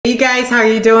Hey guys, how are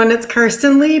you doing? It's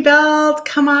Kirsten Liebelt.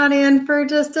 Come on in for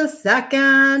just a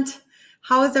second.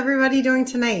 How is everybody doing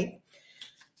tonight?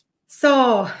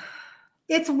 So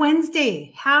it's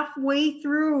Wednesday, halfway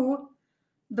through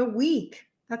the week.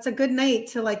 That's a good night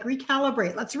to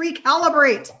recalibrate. Let's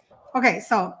recalibrate. Okay,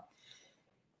 so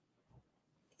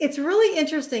it's really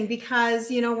interesting because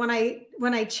when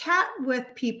I chat with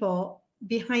people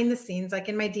behind the scenes, like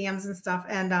in my DMs and stuff,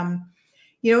 and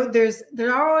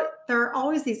there are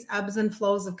always these ebbs and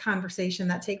flows of conversation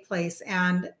that take place.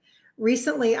 And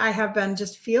recently I have been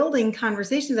just fielding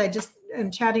conversations. I just am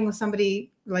chatting with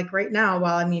somebody like right now.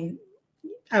 Well,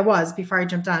 I was before I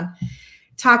jumped on,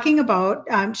 talking about,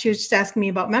 she was just asking me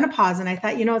about menopause. And I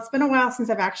thought, it's been a while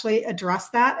since I've actually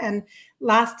addressed that. And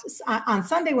on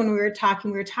Sunday when we were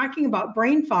talking about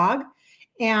brain fog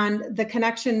and the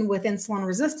connection with insulin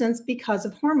resistance because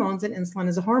of hormones, and insulin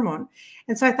is a hormone.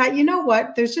 And so I thought, you know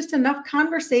what, there's just enough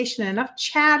conversation, enough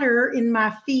chatter in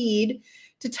my feed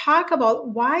to talk about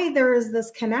why there is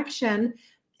this connection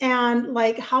and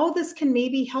how this can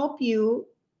maybe help you,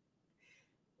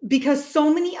 because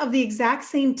so many of the exact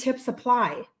same tips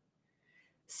apply.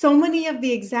 So many of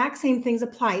the exact same things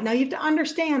apply. Now you have to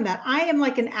understand that I am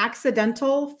like an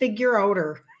accidental figure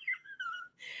outer.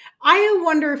 I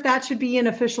wonder if that should be an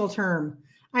official term.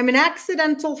 I'm an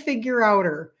accidental figure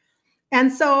outer.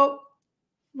 And so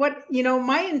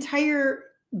my entire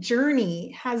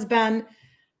journey has been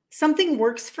something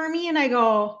works for me and I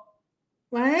go,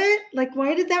 what?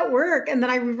 Why did that work? And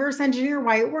then I reverse engineer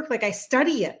why it worked. I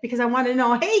study it because I want to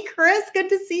know, hey, Chris, good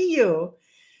to see you.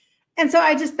 And so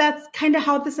that's kind of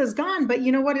how this has gone. But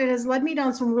you know what? It has led me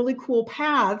down some really cool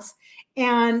paths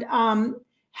and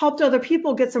helped other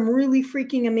people get some really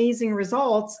freaking amazing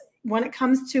results when it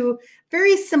comes to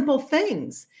very simple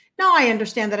things. Now, I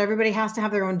understand that everybody has to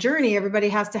have their own journey. Everybody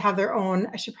has to have their own.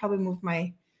 I should probably move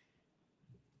my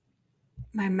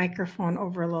microphone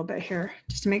over a little bit here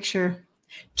just to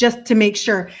make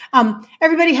sure.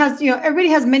 Everybody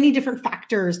has many different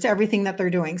factors to everything that they're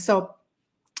doing. So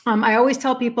I always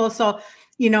tell people,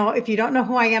 if you don't know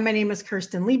who I am, my name is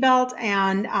Kirsten Liebelt.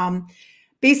 And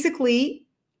basically,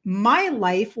 my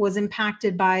life was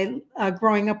impacted by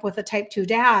growing up with a type 2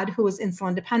 dad who was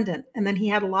insulin dependent. And then he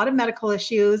had a lot of medical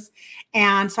issues.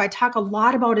 And so I talk a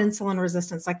lot about insulin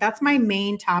resistance. That's my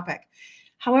main topic.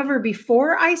 However,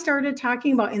 before I started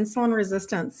talking about insulin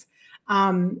resistance,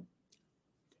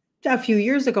 a few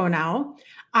years ago now,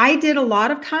 I did a lot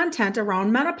of content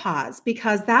around menopause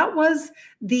because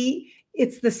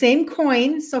it's the same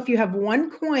coin. So if you have one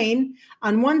coin,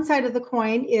 on one side of the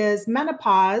coin is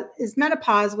menopause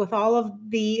with all of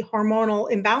the hormonal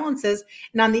imbalances.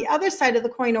 And on the other side of the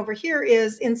coin over here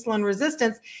is insulin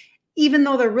resistance, even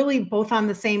though they're really both on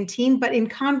the same team, but in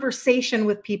conversation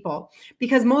with people,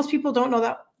 because most people don't know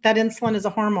that insulin is a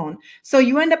hormone. So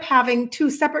you end up having two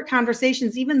separate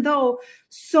conversations, even though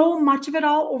so much of it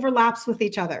all overlaps with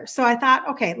each other. So I thought,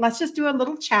 okay, let's just do a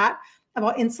little chat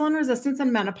about insulin resistance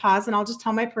and menopause, and I'll just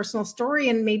tell my personal story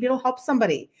and maybe it'll help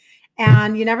somebody.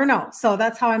 And you never know. So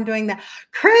that's how I'm doing that.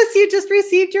 Chris, you just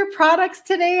received your products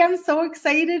today. I'm so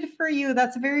excited for you.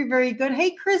 That's very, very good.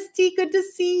 Hey, Christy, good to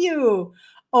see you.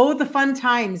 Oh, the fun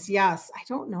times. Yes. I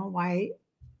don't know why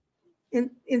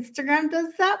Instagram does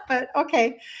that, but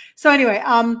okay. So anyway,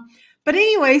 hi,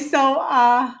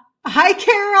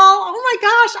 Carol. Oh my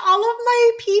gosh, all of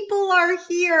my people are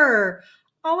here.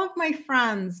 All of my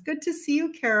friends. Good to see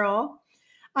you, Carol.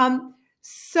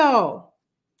 So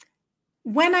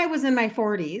when I was in my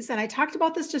 40s, and I talked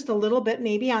about this just a little bit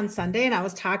maybe on Sunday, and I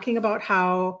was talking about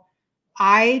how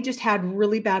I just had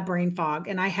really bad brain fog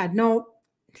and I had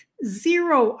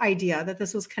zero idea that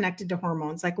this was connected to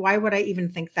hormones. Why would I even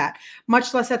think that?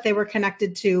 Much less that they were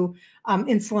connected to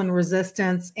insulin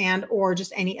resistance and or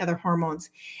just any other hormones.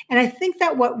 And I think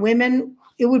that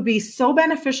it would be so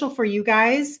beneficial for you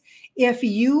guys if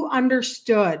you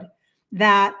understood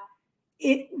that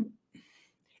if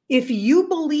you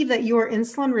believe that you are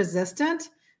insulin resistant,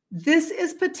 this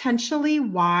is potentially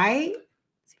why,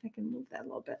 let's see if I can move that a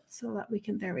little bit so that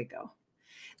there we go.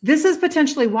 This is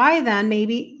potentially why then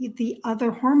maybe the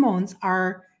other hormones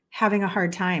are having a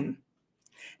hard time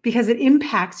because it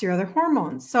impacts your other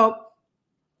hormones. So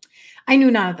I knew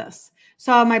none of this.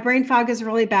 So my brain fog is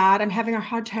really bad. I'm having a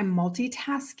hard time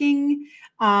multitasking.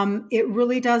 It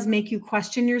really does make you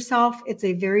question yourself. It's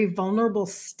a very vulnerable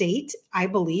state, I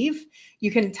believe.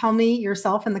 You can tell me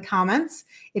yourself in the comments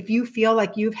if you feel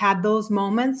like you've had those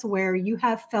moments where you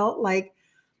have felt like,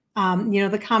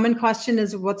 the common question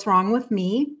is, what's wrong with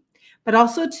me? But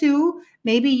also too,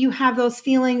 maybe you have those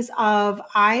feelings of,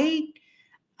 I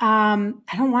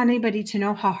don't want anybody to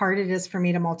know how hard it is for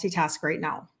me to multitask right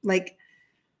now.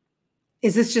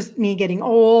 is this just me getting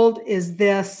old? Is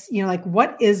this, like,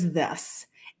 what is this?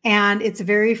 And it's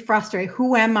very frustrating.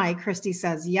 Who am I? Christy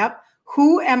says, yep.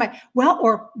 Who am I? Well,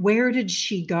 or where did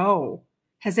she go?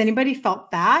 Has anybody felt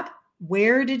that?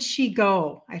 Where did she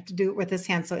go? I have to do it with this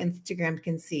hand so Instagram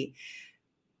can see.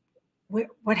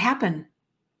 What happened?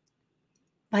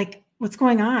 Like, what's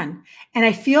going on? And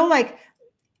I feel like,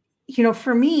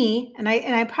 for me, and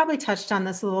I probably touched on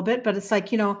this a little bit, but it's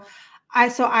like, I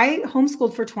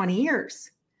homeschooled for 20 years,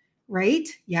 right?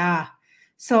 Yeah.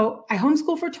 So I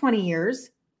homeschooled for 20 years.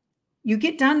 You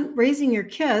get done raising your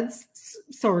kids,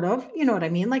 sort of, you know what I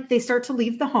mean? Like they start to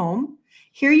leave the home.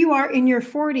 Here you are in your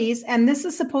 40s, and this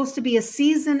is supposed to be a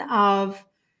season of,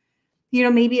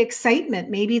 maybe excitement.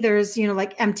 Maybe there's,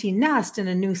 like empty nest and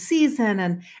a new season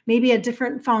and maybe a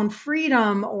different found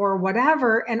freedom or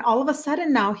whatever. And all of a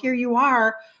sudden now here you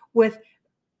are with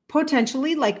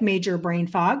potentially like major brain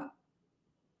fog,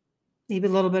 maybe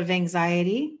a little bit of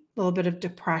anxiety, a little bit of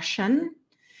depression,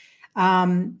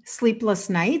 sleepless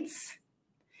nights.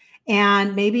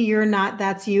 And maybe you're not,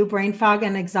 that's you, brain fog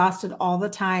and exhausted all the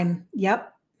time.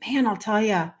 Yep. Man, I'll tell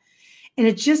you. And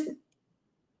it just,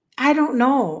 I don't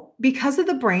know, because of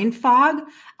the brain fog,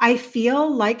 I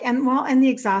feel like, and the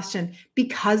exhaustion,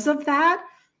 because of that,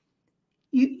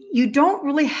 you don't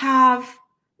really have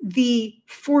the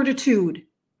fortitude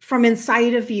from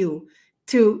inside of you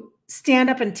to stand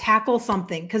up and tackle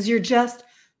something because you're just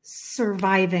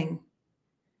surviving.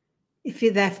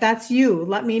 If that's you,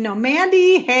 let me know.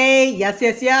 Mandy, hey, yes.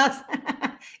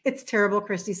 It's terrible.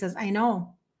 Christy says, I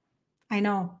know.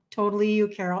 Totally you,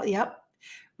 Carol. Yep.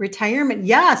 Retirement.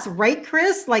 Yes. Right,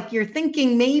 Chris? Like you're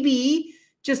thinking maybe,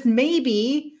 just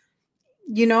maybe,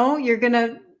 you're going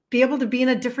to be able to be in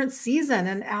a different season.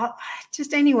 And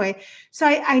just anyway. So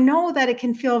I know that it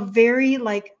can feel very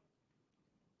like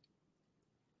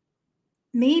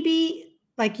maybe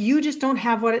like you just don't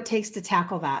have what it takes to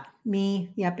tackle that. Me.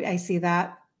 Yep. I see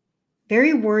that.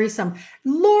 Very worrisome.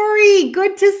 Lori,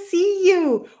 good to see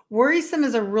you. Worrisome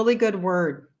is a really good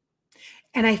word.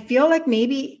 And I feel like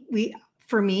maybe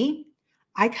for me,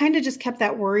 I kind of just kept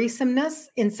that worrisomeness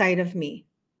inside of me,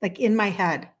 like in my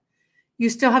head. You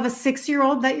still have a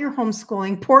 6-year-old that you're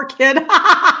homeschooling. Poor kid.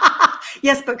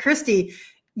 Yes, but Christy,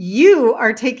 you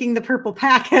are taking the purple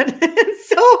packet.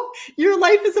 So your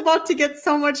life is about to get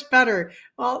so much better.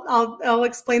 Well, I'll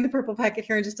explain the purple packet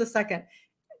here in just a second.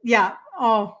 Yeah.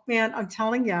 Oh man, I'm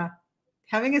telling you,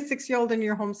 having a 6-year-old in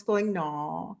your homeschooling,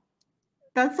 no.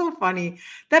 That's so funny.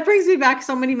 That brings me back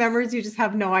so many memories. You just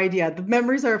have no idea. The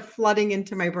memories are flooding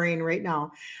into my brain right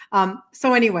now.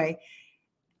 So anyway,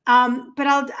 but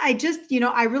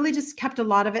I really just kept a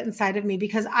lot of it inside of me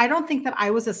because I don't think that I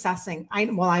was assessing. I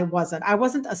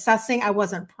wasn't assessing. I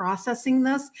wasn't processing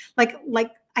this.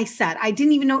 Like I said, I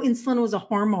didn't even know insulin was a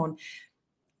hormone.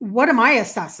 What am I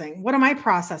assessing? What am I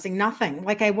processing? Nothing.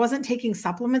 Like I wasn't taking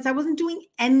supplements. I wasn't doing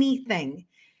anything.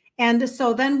 And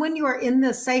so then when you are in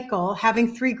this cycle,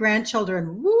 having 3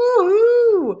 grandchildren,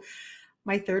 woo,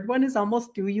 my 3rd one is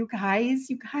almost due, you guys,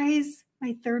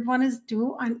 my 3rd one is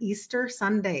due on Easter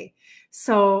Sunday.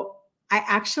 So I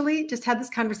actually just had this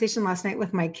conversation last night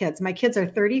with my kids. My kids are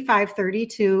 35,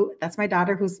 32. That's my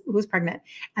daughter who's pregnant,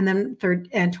 and then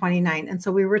 29. And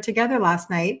so we were together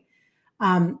last night.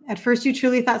 At first you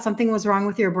truly thought something was wrong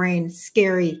with your brain.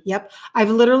 Scary. Yep. I've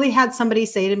literally had somebody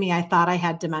say to me, I thought I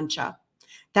had dementia.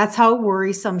 That's how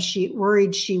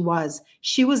worried she was.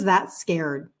 She was that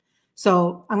scared.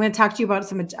 So I'm going to talk to you about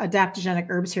some adaptogenic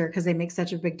herbs here because they make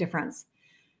such a big difference.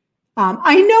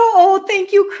 I know. Oh,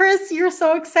 thank you, Chris. You're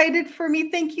so excited for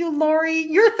me. Thank you, Lori.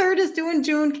 Your 3rd is due in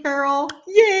June, Carol.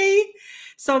 Yay.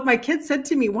 So my kid said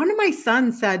to me, one of my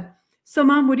sons said, so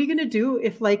Mom, what are you going to do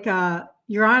if like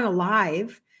you're on a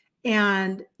live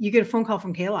and you get a phone call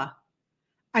from Kayla?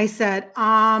 I said,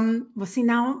 well, see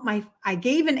now I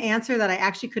gave an answer that I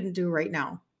actually couldn't do right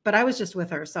now, but I was just with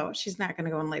her. So she's not going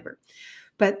to go in labor.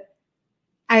 But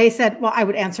I said, well, I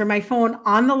would answer my phone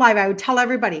on the live. I would tell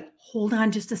everybody, hold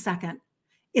on just a second.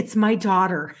 It's my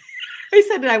daughter. I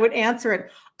said that I would answer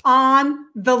it on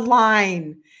the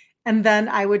line. And then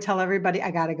I would tell everybody,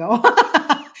 I got to go.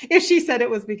 If she said it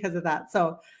was because of that.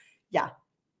 So yeah,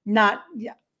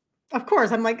 of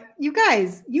course, I'm like, you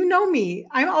guys, you know me.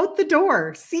 I'm out the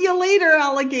door. See you later,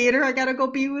 alligator. I got to go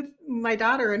be with my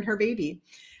daughter and her baby.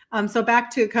 So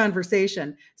back to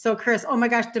conversation. So Chris, oh my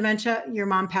gosh, dementia, your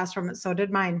mom passed from it. So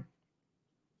did mine.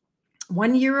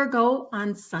 1 year ago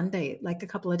on Sunday, like a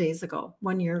couple of days ago,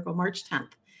 1 year ago, March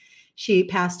 10th, she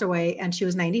passed away and she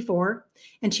was 94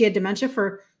 and she had dementia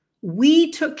for We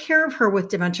took care of her with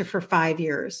dementia for 5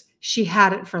 years. She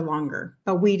had it for longer,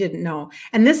 but we didn't know.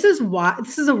 And this is why,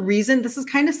 this is a reason, this is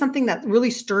kind of something that really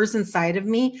stirs inside of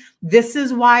me. This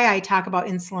is why I talk about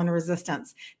insulin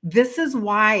resistance. This is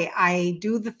why I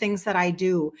do the things that I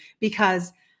do,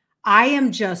 because I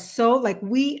am just so like,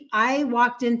 I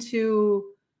walked into,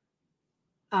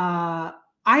 I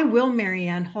will,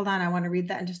 Marianne, hold on. I want to read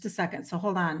that in just a second. So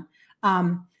hold on.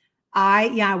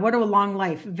 What a long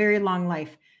life, very long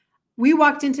life. We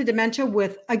walked into dementia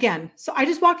with, again, so I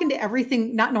just walk into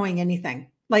everything not knowing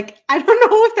anything. Like, I don't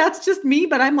know if that's just me,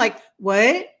 but I'm like,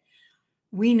 what?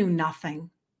 We knew nothing.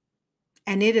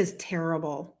 And it is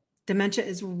terrible. Dementia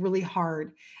is really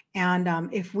hard.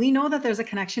 And if we know that there's a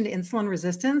connection to insulin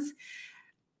resistance,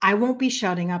 I won't be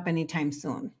shutting up anytime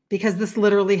soon, because this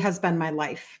literally has been my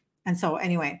life. And so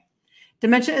anyway,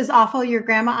 dementia is awful. Your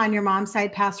grandma on your mom's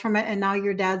side passed from it, and now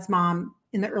your dad's mom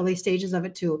in the early stages of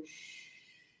it too.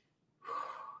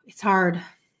 It's hard.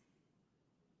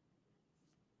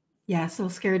 Yeah, so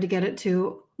scared to get it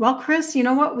too. Well, Chris, you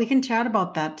know what? We can chat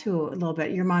about that too a little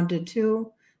bit. Your mom did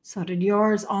too. So did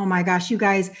yours. Oh my gosh, you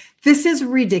guys, this is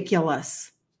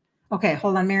ridiculous. Okay,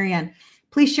 hold on, Marianne.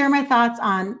 Please share my thoughts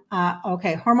on,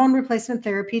 hormone replacement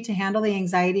therapy to handle the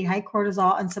anxiety, high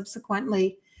cortisol, and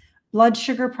subsequently blood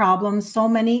sugar problems. So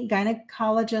many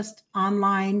gynecologists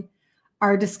online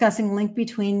are discussing link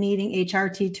between needing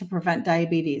HRT to prevent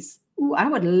diabetes. Ooh, I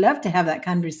would love to have that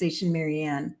conversation,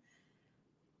 Marianne.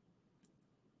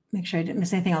 Make sure I didn't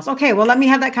miss anything else. Okay, well, let me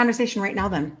have that conversation right now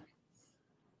then.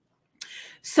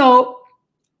 So,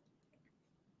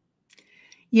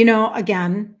 you know,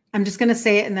 again, I'm just going to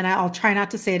say it and then I'll try not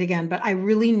to say it again, but I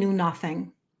really knew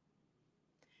nothing.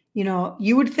 You know,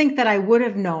 you would think that I would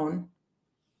have known.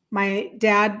 My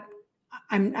dad,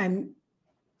 I'm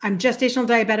gestational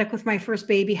diabetic with my first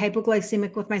baby,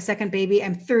 hypoglycemic with my second baby.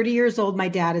 I'm 30 years old. My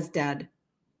dad is dead.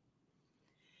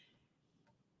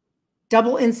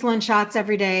 Double insulin shots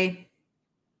every day,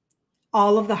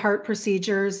 all of the heart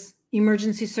procedures,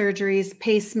 emergency surgeries,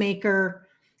 pacemaker,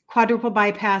 quadruple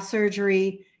bypass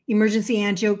surgery, emergency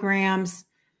angiograms,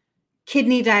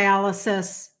 kidney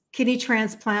dialysis, kidney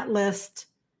transplant list.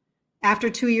 After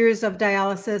 2 years of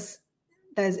dialysis,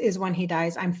 that is when he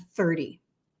dies. I'm 30.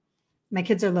 My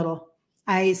kids are little.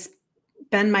 I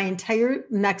spend my entire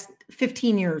next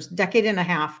 15 years, decade and a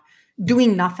half,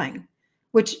 doing nothing,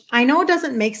 which I know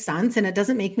doesn't make sense and it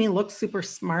doesn't make me look super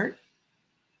smart.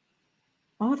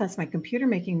 Oh, that's my computer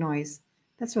making noise.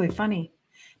 That's really funny.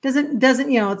 Doesn't,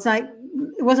 you know, it's like,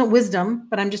 it wasn't wisdom,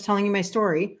 but I'm just telling you my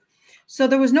story. So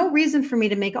there was no reason for me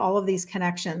to make all of these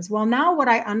connections. Well, now what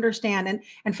I understand,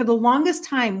 and for the longest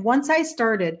time, once I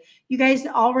started, you guys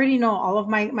already know all of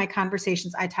my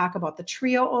conversations. I talk about the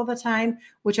trio all the time,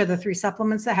 which are the 3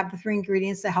 supplements that have the 3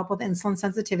 ingredients that help with insulin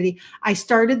sensitivity. I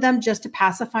started them just to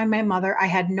pacify my mother. I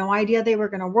had no idea they were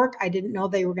going to work. I didn't know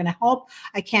they were going to help.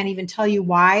 I can't even tell you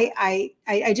why.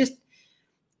 I just,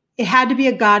 it had to be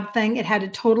a God thing. It had to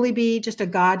totally be just a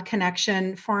God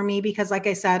connection for me, because like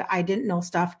I said, I didn't know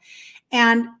stuff.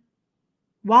 And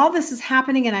while this is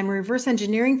happening and I'm reverse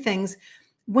engineering things,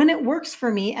 when it works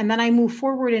for me and then I move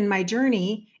forward in my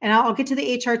journey, and I'll get to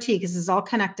the HRT because it's all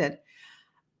connected.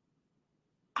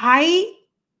 I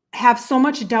have so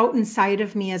much doubt inside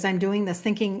of me as I'm doing this,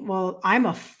 thinking, well, I'm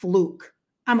a fluke.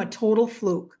 I'm a total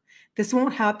fluke. This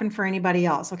won't happen for anybody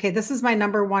else. Okay, this is my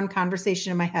number one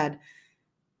conversation in my head.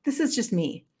 This is just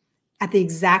me. At the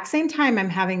exact same time, I'm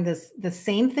having the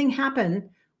same thing happen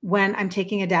when I'm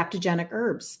taking adaptogenic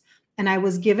herbs. And I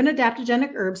was given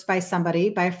adaptogenic herbs by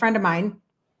somebody, by a friend of mine,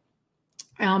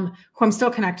 who I'm still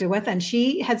connected with. And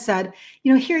she had said,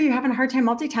 you know, here, you're having a hard time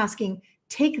multitasking.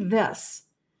 Take this.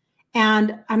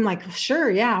 And I'm like,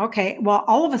 sure. Yeah. Okay. Well,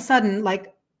 all of a sudden,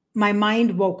 like, my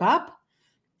mind woke up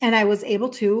and I was able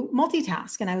to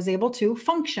multitask and I was able to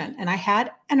function and I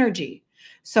had energy.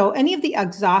 So any of the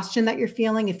exhaustion that you're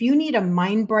feeling, if you need a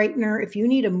mind brightener, if you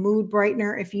need a mood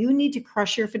brightener, if you need to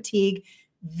crush your fatigue,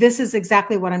 this is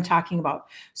exactly what I'm talking about.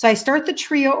 So I start the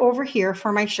trio over here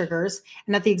for my sugars.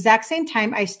 And at the exact same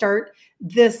time, I start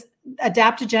this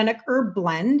adaptogenic herb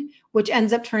blend, which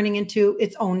ends up turning into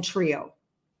its own trio.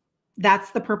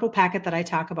 That's the purple packet that I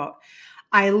talk about.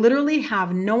 I literally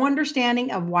have no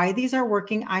understanding of why these are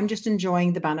working. I'm just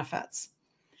enjoying the benefits.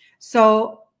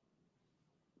 So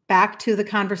back to the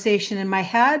conversation in my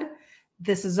head,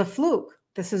 this is a fluke.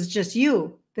 This is just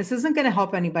you. This isn't going to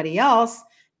help anybody else.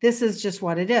 This is just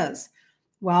what it is.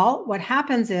 Well, what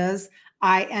happens is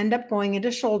I end up going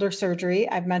into shoulder surgery.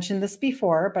 I've mentioned this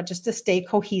before, but just to stay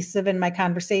cohesive in my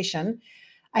conversation,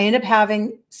 I end up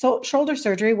having shoulder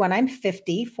surgery when I'm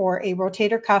 50 for a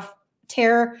rotator cuff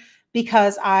tear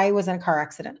because I was in a car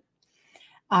accident.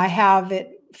 I have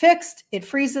it fixed. It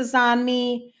freezes on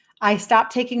me. I stop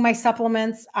taking my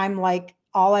supplements. I'm like,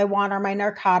 all I want are my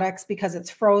narcotics because it's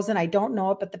frozen. I don't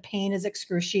know it, but the pain is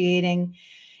excruciating.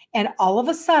 And all of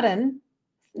a sudden,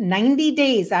 90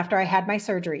 days after I had my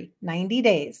surgery, 90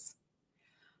 days,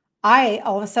 I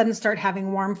all of a sudden start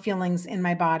having warm feelings in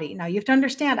my body. Now you have to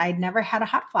understand, I'd never had a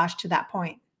hot flash to that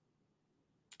point.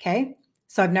 Okay.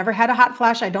 So I've never had a hot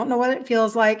flash. I don't know what it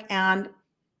feels like. And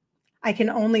I can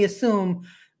only assume,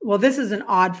 well, this is an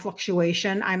odd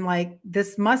fluctuation. I'm like,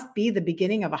 this must be the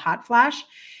beginning of a hot flash.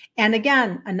 And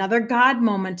again, another God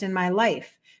moment in my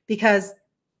life, because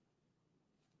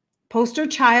poster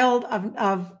child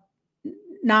of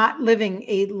not living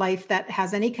a life that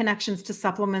has any connections to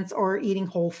supplements or eating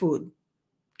whole food.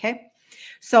 Okay.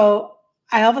 So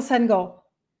I all of a sudden go,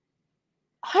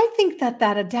 I think that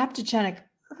adaptogenic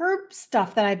herb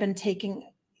stuff that I've been taking,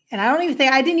 and I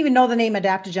didn't even know the name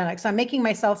adaptogenic. So I'm making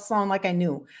myself sound like I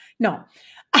knew. No,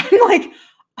 I'm like,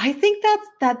 I think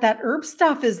that herb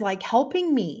stuff is like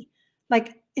helping me.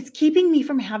 Like it's keeping me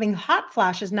from having hot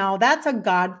flashes. Now that's a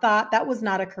God thought. That was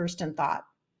not a Kirsten thought.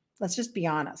 Let's just be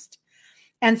honest.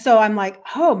 And so I'm like,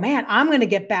 oh man, I'm going to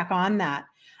get back on that.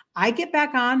 I get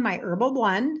back on my herbal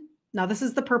blend. Now this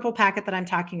is the purple packet that I'm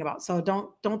talking about. So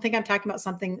don't think I'm talking about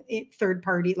something third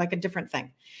party, like a different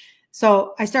thing.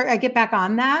 So I get back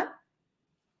on that.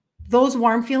 Those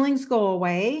warm feelings go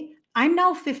away. I'm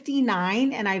now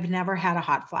 59 and I've never had a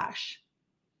hot flash.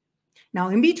 Now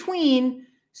in between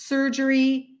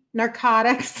surgery,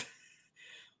 narcotics,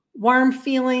 warm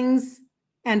feelings,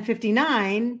 and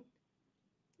 59,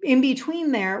 in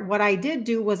between there, what I did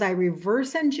do was I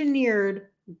reverse engineered.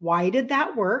 Why did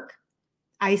that work?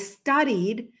 I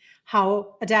studied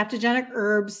how adaptogenic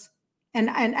herbs, and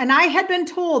I had been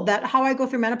told that how I go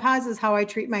through menopause is how I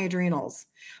treat my adrenals.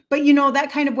 But you know,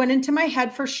 that kind of went into my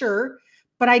head for sure,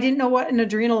 but I didn't know what an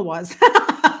adrenal was.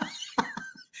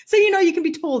 So, you know, you can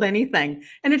be told anything,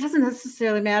 and it doesn't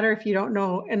necessarily matter if you don't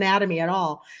know anatomy at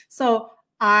all. So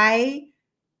I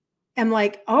am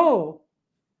like, oh,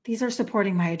 these are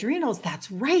supporting my adrenals. That's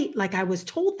right. Like I was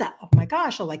told that. Oh my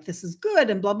gosh, oh, like this is good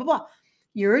and blah, blah, blah.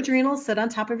 Your adrenals sit on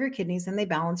top of your kidneys and they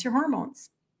balance your hormones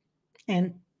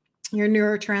and your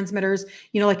neurotransmitters,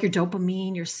 you know, like your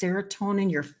dopamine, your serotonin,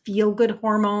 your feel-good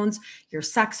hormones, your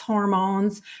sex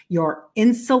hormones, your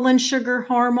insulin sugar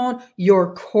hormone,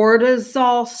 your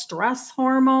cortisol stress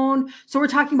hormone. So we're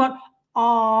talking about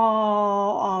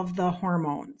all of the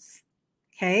hormones.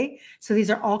 Okay. So these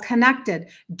are all connected.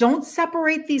 Don't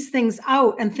separate these things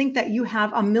out and think that you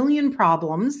have a million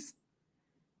problems,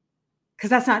 because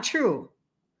that's not true.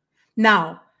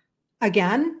 Now,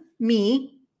 again,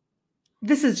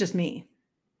 this is just me.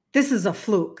 This is a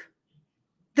fluke.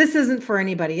 This isn't for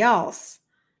anybody else.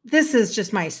 This is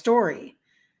just my story.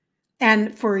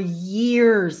 And for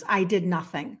years, I did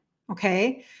nothing.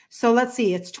 Okay. So let's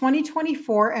see, it's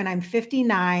 2024 and I'm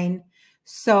 59.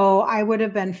 So I would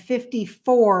have been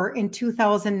 54 in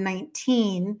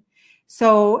 2019.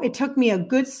 So it took me a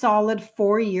good solid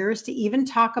 4 years to even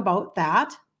talk about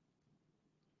that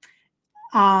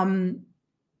online.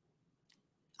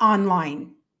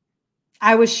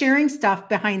 I was sharing stuff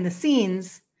behind the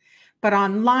scenes, but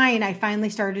online, I finally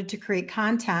started to create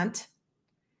content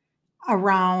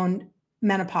around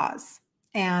menopause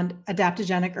and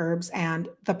adaptogenic herbs and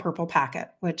the purple packet,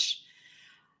 which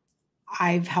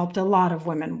I've helped a lot of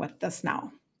women with this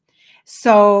now.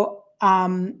 So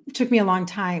it took me a long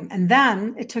time. And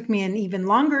then it took me an even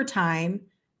longer time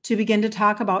to begin to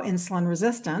talk about insulin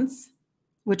resistance,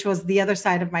 which was the other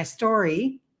side of my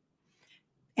story,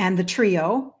 and the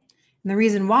trio. And the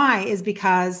reason why is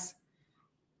because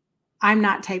I'm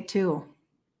not type 2.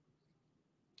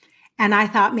 And I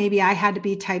thought maybe I had to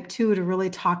be type 2 to really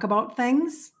talk about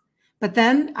things. But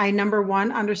then I, number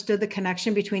one, understood the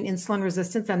connection between insulin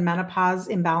resistance and menopause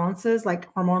imbalances,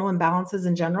 like hormonal imbalances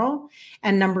in general.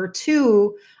 And number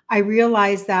two, I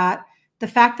realized that the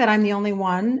fact that I'm the only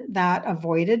one that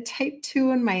avoided type 2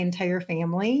 in my entire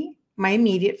family, my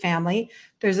immediate family,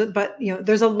 there's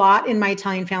a lot in my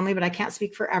Italian family, but I can't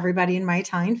speak for everybody in my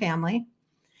Italian family.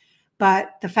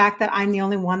 But the fact that I'm the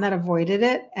only one that avoided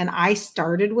it, and I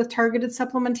started with targeted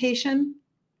supplementation,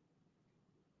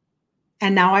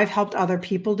 and now I've helped other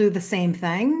people do the same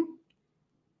thing.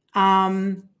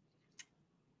 That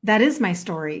is my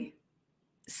story.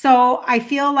 So I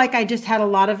feel like I just had a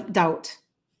lot of doubt.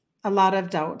 I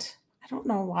don't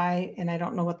know why, and I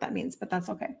don't know what that means, but that's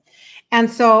okay. And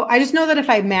so I just know that if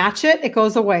I match it, it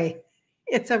goes away.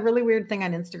 It's a really weird thing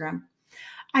on Instagram.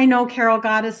 I know, Carol,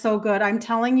 God is so good. I'm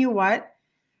telling you what,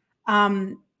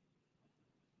 I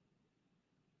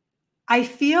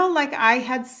feel like I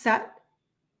had set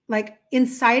like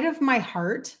inside of my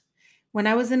heart, when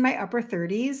I was in my upper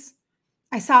 30s,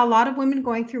 I saw a lot of women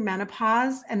going through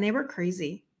menopause and they were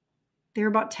crazy. They were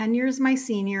about 10 years my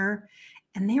senior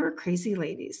and they were crazy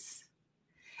ladies.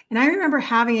 And I remember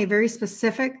having a very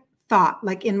specific thought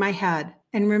like in my head.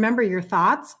 And remember, your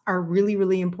thoughts are really,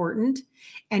 really important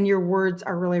and your words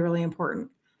are really, really important.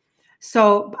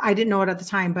 So I didn't know it at the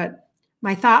time, but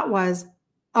my thought was,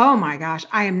 oh my gosh,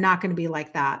 I am not going to be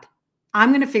like that. I'm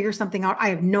going to figure something out. I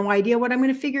have no idea what I'm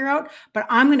going to figure out, but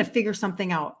I'm going to figure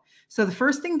something out. So the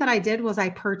first thing that I did was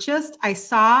I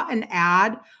saw an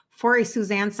ad for a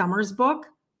Suzanne Somers book.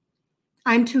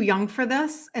 I'm too young for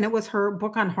this. And it was her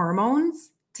book on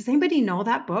hormones. Does anybody know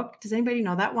that book? Does anybody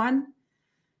know that one?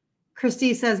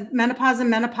 Christy says,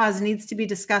 menopause needs to be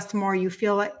discussed more. You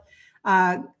feel like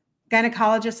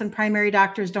gynecologists and primary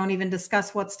doctors don't even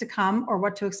discuss what's to come or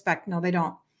what to expect. No, they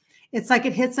don't. It's like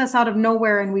it hits us out of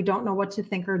nowhere and we don't know what to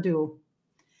think or do.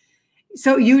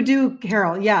 So you do,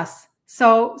 Carol. Yes.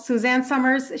 So Suzanne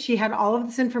Somers, she had all of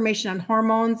this information on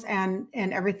hormones and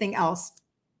everything else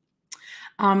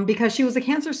because she was a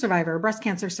cancer survivor, a breast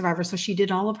cancer survivor. So she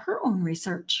did all of her own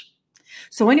research.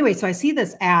 So anyway, so I see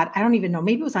this ad. I don't even know.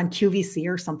 Maybe it was on QVC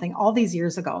or something all these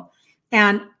years ago.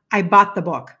 And I bought the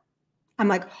book. I'm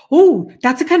like, oh,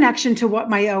 that's a connection to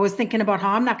what I was thinking about,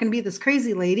 how I'm not going to be this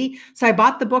crazy lady. So I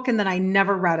bought the book and then I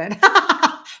never read it.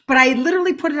 But I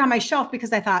literally put it on my shelf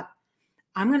because I thought,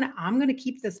 I'm going to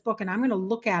keep this book and I'm going to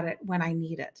look at it when I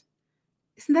need it.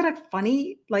 Isn't that a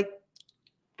funny, like,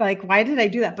 why did I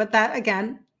do that? But that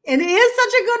again, it is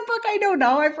such a good book. I know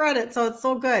now I've read it. So it's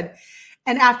so good.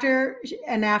 And after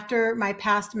my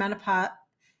past menopause,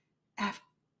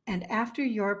 after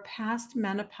your past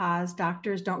menopause,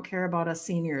 doctors don't care about us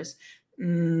seniors.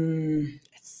 It's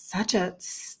such a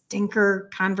stinker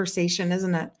conversation,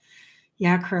 isn't it?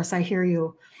 Yeah, Chris, I hear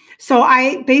you. So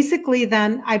I basically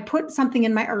then I put something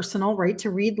in my arsenal, right,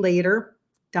 to read later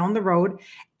down the road.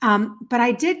 But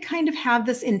I did kind of have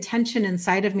this intention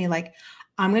inside of me, like,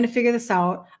 I'm going to figure this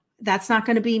out. That's not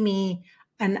going to be me.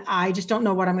 And I just don't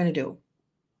know what I'm going to do.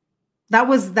 That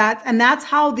was that. And that's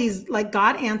how these like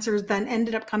God answers then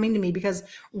ended up coming to me, because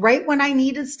right when I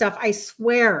needed stuff, I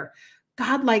swear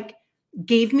God like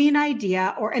gave me an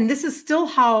idea, and this is still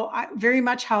very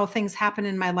much how things happen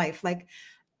in my life. Like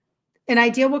an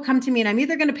idea will come to me and I'm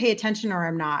either going to pay attention or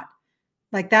I'm not.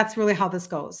 Like that's really how this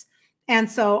goes.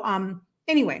 And so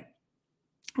anyway,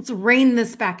 let's rein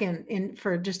this back in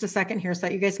for just a second here so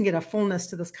that you guys can get a fullness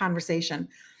to this conversation.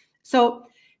 So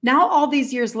now, all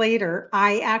these years later,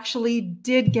 I actually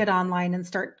did get online and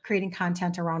start creating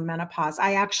content around menopause.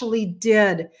 I actually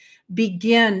did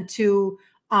begin to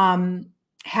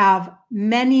have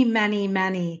many, many,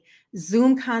 many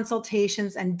Zoom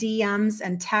consultations and DMs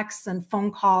and texts and phone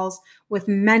calls with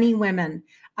many women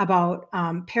about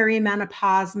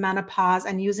perimenopause, menopause,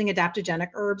 and using adaptogenic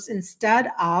herbs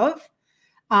instead of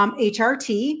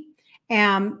HRT.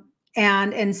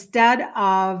 And instead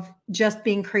of just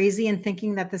being crazy and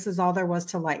thinking that this is all there was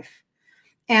to life.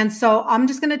 And so I'm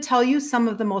just going to tell you some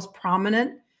of the most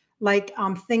prominent like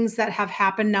things that have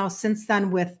happened now since then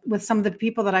with some of the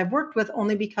people that I've worked with,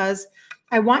 only because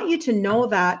I want you to know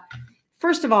that,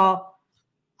 first of all,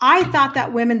 I thought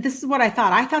that women, this is what I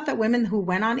thought that women who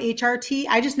went on HRT,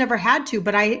 I just never had to,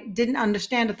 but I didn't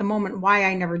understand at the moment why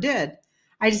I never did.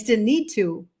 I just didn't need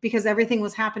to, because everything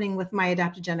was happening with my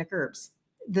adaptogenic herbs,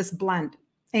 this blend.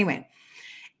 Anyway,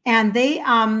 and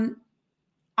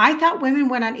I thought women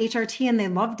went on HRT and they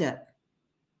loved it.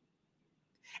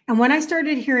 And when I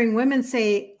started hearing women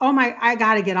say, oh my, I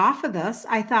got to get off of this,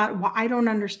 I thought, well, I don't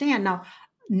understand. Now,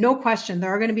 no question,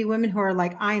 there are going to be women who are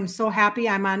like, I am so happy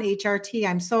I'm on HRT.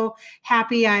 I'm so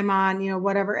happy I'm on,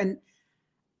 whatever. And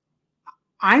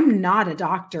I'm not a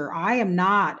doctor. I am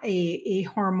not a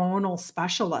hormonal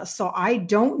specialist. So I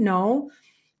don't know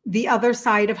the other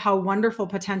side of how wonderful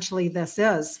potentially this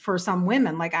is for some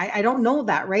women. Like, I don't know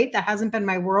that, right? That hasn't been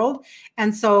my world.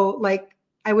 And so like,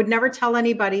 I would never tell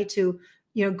anybody to,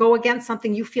 go against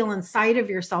something you feel inside of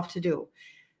yourself to do.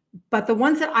 But the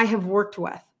ones that I have worked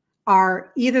with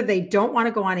are either they don't want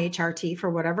to go on HRT for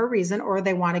whatever reason, or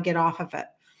they want to get off of it.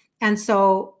 And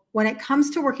so when it comes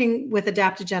to working with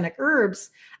adaptogenic herbs,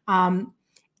 I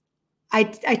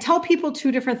tell people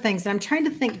two different things. And I'm trying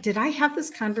to think, did I have this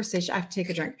conversation? I have to take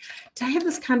a drink. Did I have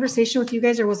this conversation with you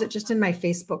guys, or was it just in my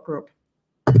Facebook group?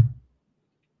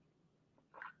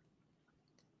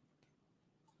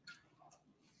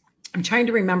 I'm trying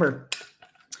to remember.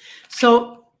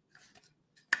 So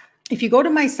if you go to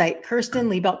my site,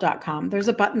 kirstenliebelt.com, there's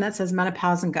a button that says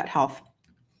menopause and gut health.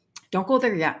 Don't go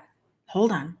there yet.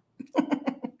 Hold on.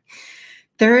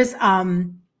 There is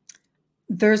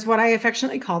there's what I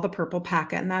affectionately call the purple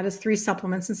packet, and that is 3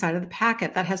 supplements inside of the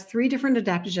packet that has 3 different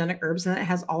adaptogenic herbs, and it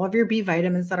has all of your B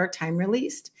vitamins that are time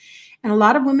released. And a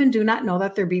lot of women do not know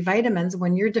that they're B vitamins.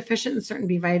 When you're deficient in certain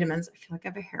B vitamins, I feel like I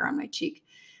have a hair on my cheek,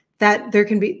 that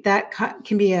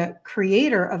can be a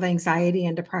creator of anxiety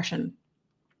and depression.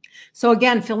 So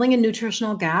again, filling in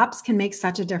nutritional gaps can make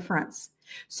such a difference.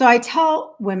 So I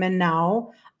tell women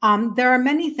now, there are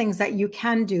many things that you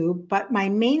can do, but my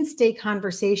mainstay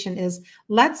conversation is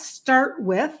let's start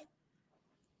with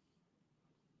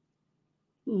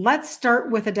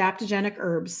adaptogenic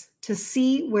herbs to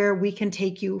see where we can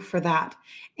take you for that.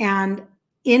 And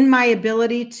in my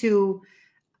ability to,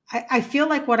 I feel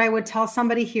like what I would tell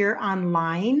somebody here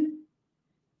online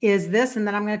is this, and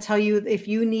then I'm going to tell you if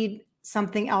you need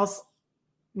something else,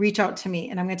 reach out to me,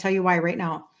 and I'm going to tell you why right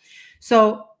now.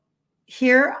 So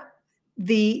here,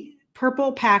 the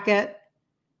purple packet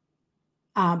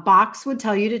box would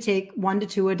tell you to take 1 to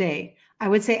 2 a day. I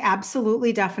would say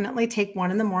absolutely, definitely take 1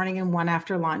 in the morning and 1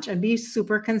 after lunch, and be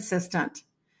super consistent.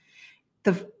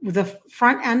 The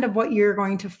front end of what you're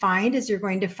going to find is you're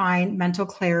going to find mental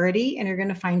clarity, and you're going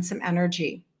to find some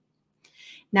energy.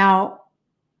 Now,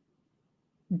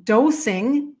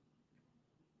 dosing,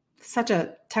 such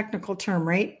a technical term,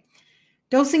 right?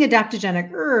 Dosing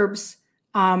adaptogenic herbs,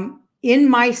 in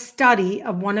my study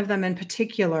of one of them in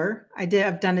particular,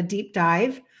 I've done a deep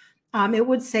dive. It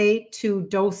would say to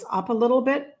dose up a little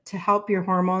bit to help your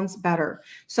hormones better.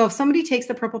 So if somebody takes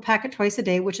the purple packet twice a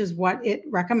day, which is what it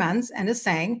recommends and is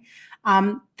saying,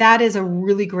 that is a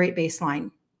really great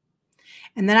baseline.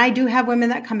 And then I do have women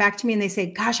that come back to me and they say,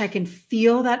 gosh, I can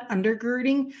feel that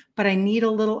undergirding, but I need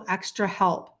a little extra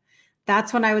help.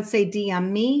 That's when I would say DM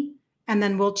me, and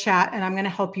then we'll chat, and I'm going to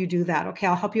help you do that. Okay,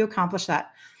 I'll help you accomplish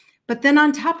that. But then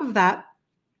on top of that,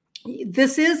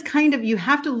 this is kind of, you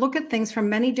have to look at things from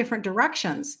many different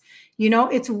directions. You know,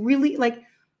 it's really like,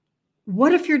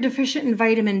 what if you're deficient in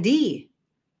vitamin D?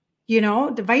 You know,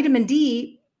 the vitamin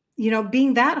D, you know,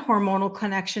 being that hormonal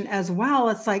connection as well,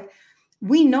 it's like,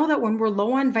 we know that when we're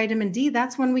low on vitamin D,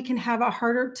 that's when we can have a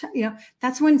harder, you know,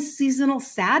 that's when seasonal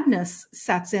sadness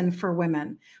sets in for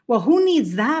women. Well, who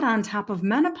needs that on top of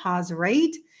menopause, right?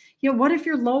 You know, what if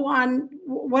you're low on,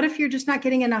 what if you're just not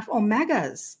getting enough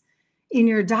omegas in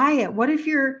your diet? What if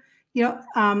you're, you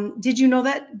know, did you know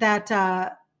that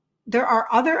there are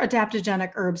other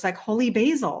adaptogenic herbs like holy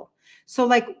basil? So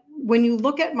like when you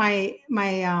look at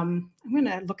I'm going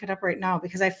to look it up right now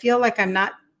because I feel like I'm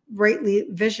not rightly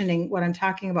visioning what I'm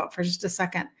talking about for just a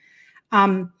second.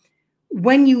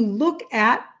 When you look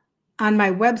at on my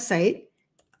website,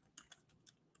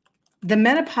 the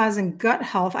menopause and gut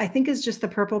health, I think is just the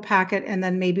purple packet and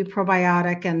then maybe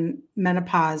probiotic and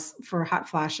menopause for hot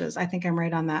flashes. I think I'm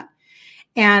right on that.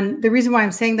 And the reason why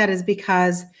I'm saying that is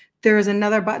because there is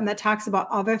another button that talks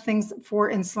about other things for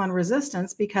insulin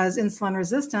resistance, because insulin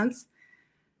resistance,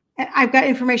 and I've got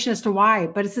information as to why,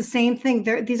 but it's the same thing.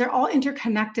 These are all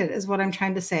interconnected is what I'm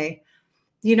trying to say.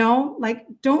 You know, like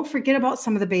don't forget about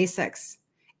some of the basics.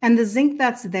 And the zinc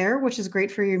that's there, which is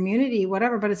great for your immunity,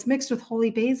 whatever, but it's mixed with holy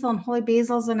basil, and holy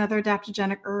basil is another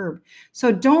adaptogenic herb.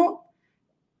 So don't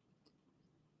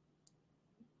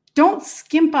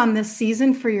skimp on this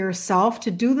season for yourself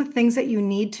to do the things that you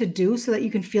need to do so that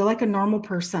you can feel like a normal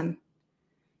person.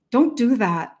 Don't do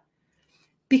that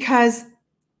because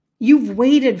you've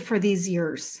waited for these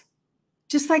years,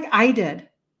 just like I did.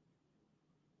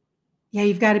 Yeah,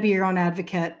 you've got to be your own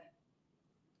advocate.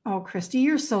 Oh, Christy,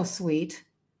 you're so sweet.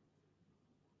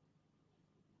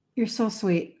 You're so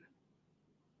sweet.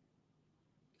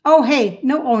 Oh, hey,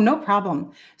 no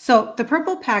problem. So the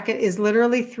purple packet is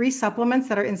literally 3 supplements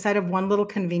that are inside of one little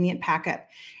convenient packet,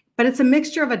 but it's a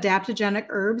mixture of adaptogenic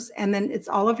herbs, and then it's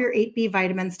all of your 8B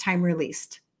vitamins time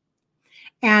released.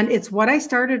 And it's what I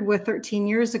started with 13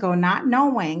 years ago, not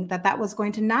knowing that that was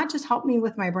going to not just help me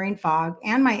with my brain fog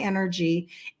and my energy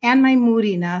and my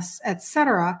moodiness,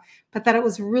 etc., but that it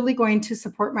was really going to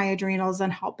support my adrenals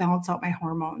and help balance out my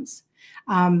hormones.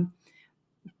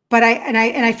 But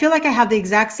I feel like I have the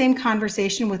exact same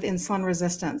conversation with insulin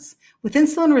resistance. With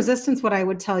insulin resistance, what I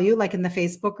would tell you, like in the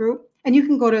Facebook group, and you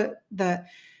can go to the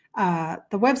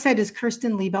website is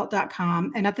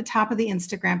kirstenliebelt.com, and at the top of the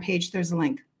Instagram page, there's a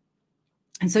link.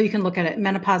 And so you can look at it,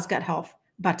 menopause gut health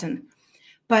button.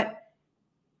 But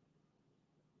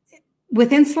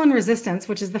with insulin resistance,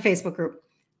 which is the Facebook group,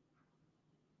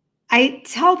 I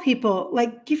tell people,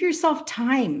 like, give yourself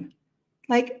time.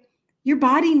 Like, your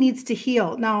body needs to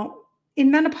heal. Now,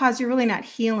 in menopause, you're really not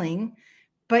healing,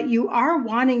 but you are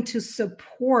wanting to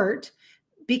support,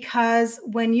 because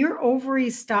when your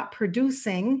ovaries stop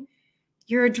producing,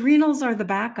 your adrenals are the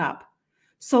backup.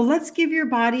 So let's give your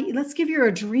body, let's give your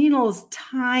adrenals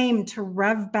time to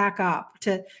rev back up,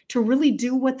 to really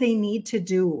do what they need to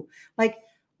do. Like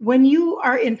when you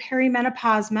are in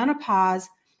perimenopause, menopause,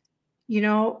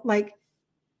 like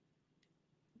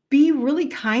be really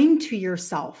kind to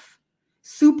yourself.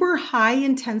 Super high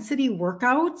intensity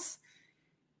workouts,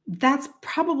 that's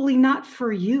probably not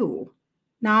for you.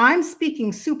 Now I'm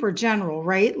speaking super general,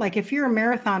 right? Like if you're a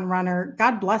marathon runner,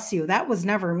 God bless you. That was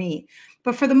never me.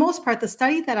 But for the most part, the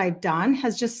study that I've done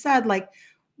has just said like,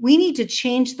 we need to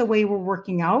change the way we're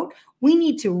working out. We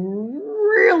need to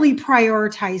really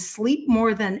prioritize sleep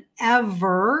more than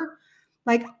ever.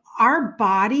 Like our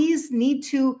bodies need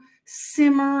to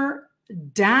simmer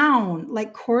down.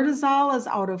 Like cortisol is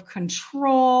out of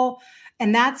control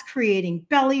and that's creating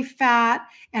belly fat,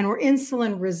 and we're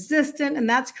insulin resistant, and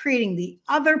that's creating the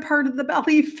other part of the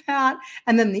belly fat.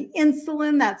 And then the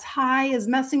insulin that's high is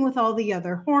messing with all the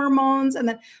other hormones. And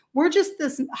then we're just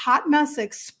this hot mess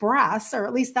express, or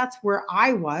at least that's where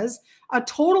I was, a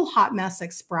total hot mess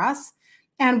express.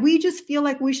 And we just feel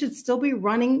like we should still be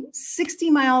running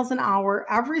 60 miles an hour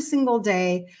every single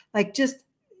day. Like just,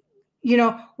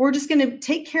 we're just going to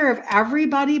take care of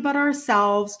everybody but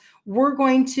ourselves. We're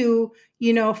going to,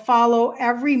 follow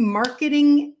every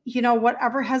marketing,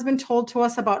 whatever has been told to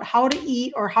us about how to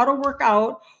eat or how to work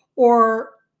out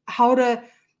or how to,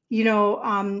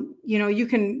 you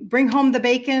can bring home the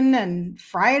bacon and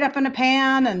fry it up in a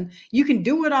pan and you can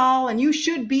do it all and you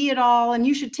should be it all and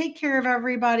you should take care of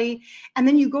everybody. And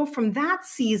then you go from that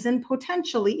season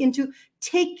potentially into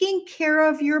taking care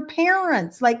of your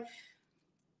parents. Like,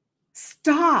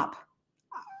 stop.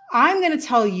 I'm going to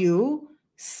tell you,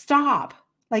 stop.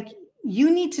 Like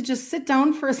you need to just sit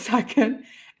down for a second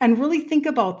and really think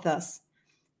about this.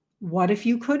 What if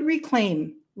you could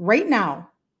reclaim right now?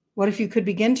 What if you could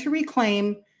begin to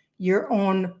reclaim your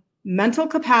own mental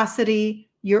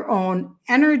capacity, your own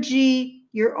energy,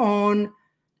 your own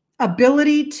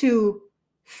ability to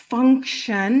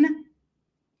function,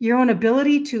 your own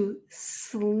ability to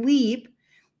sleep?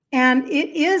 And it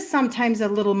is sometimes a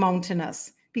little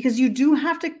mountainous because you do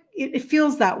have to, it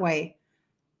feels that way.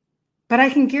 But I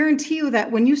can guarantee you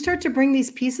that when you start to bring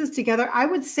these pieces together, I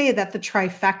would say that the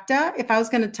trifecta, if I was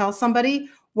going to tell somebody,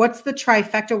 what's the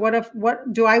trifecta?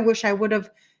 What do I wish I would have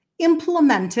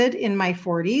implemented in my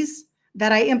 40s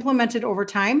that I implemented over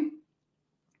time?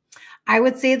 I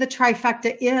would say the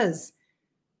trifecta is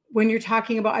when you're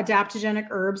talking about adaptogenic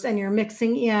herbs and you're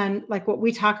mixing in like what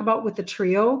we talk about with the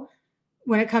trio,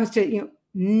 when it comes to,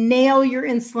 nail your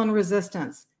insulin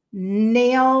resistance,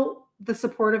 nail the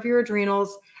support of your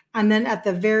adrenals. And then at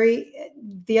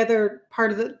the other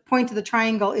part of the point of the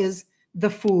triangle is the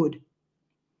food.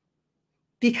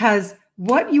 Because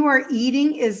what you are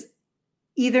eating is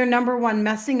either number one,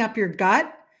 messing up your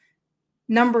gut.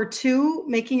 Number two,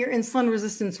 making your insulin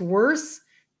resistance worse.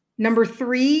 Number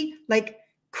three, like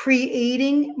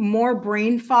creating more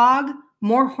brain fog,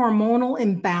 more hormonal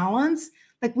imbalance.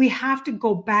 Like we have to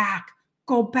go back.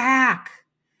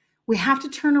 We have to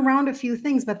turn around a few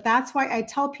things, but that's why I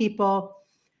tell people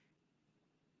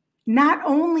not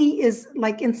only is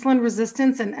like insulin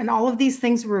resistance and all of these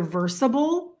things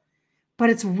reversible, but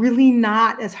it's really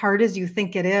not as hard as you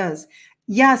think it is.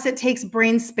 Yes, it takes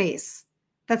brain space.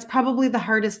 That's probably the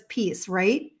hardest piece,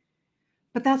 right?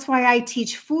 But that's why I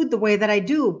teach food the way that I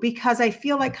do, because I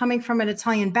feel like coming from an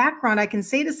Italian background, I can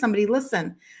say to somebody,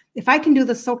 listen, if I can do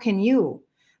this, so can you.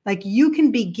 Like you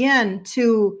can begin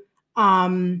to,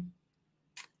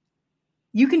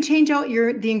 you can change out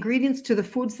the ingredients to the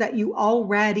foods that you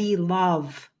already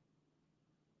love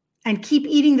and keep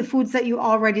eating the foods that you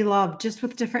already love, just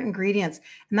with different ingredients.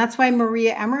 And that's why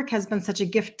Maria Emmerich has been such a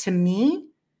gift to me,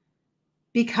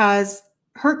 because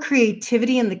her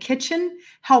creativity in the kitchen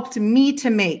helped me to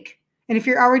make. And if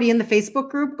you're already in the Facebook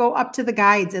group, go up to the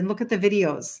guides and look at the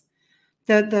videos,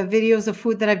 the videos of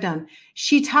food that I've done.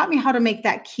 She taught me how to make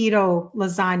that keto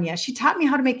lasagna. She taught me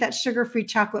how to make that sugar-free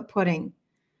chocolate pudding.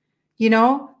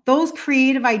 Those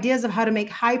creative ideas of how to make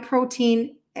high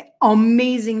protein,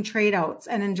 amazing trade outs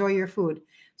and enjoy your food.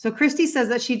 So Christy says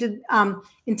that she did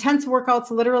intense workouts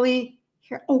literally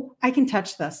here. Oh, I can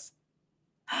touch this.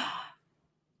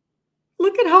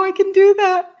 Look at how I can do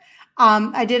that.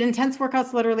 I did intense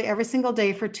workouts literally every single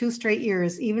day for 2 straight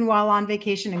years, even while on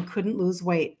vacation, and couldn't lose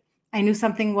weight. I knew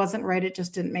something wasn't right. It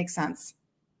just didn't make sense.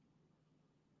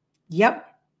 Yep.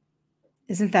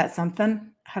 Isn't that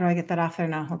something? How do I get that off there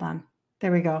now? Hold on.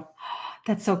 There we go.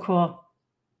 That's so cool.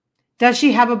 Does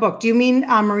she have a book? Do you mean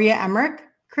Maria Emmerich,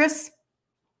 Chris?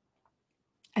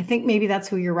 I think maybe that's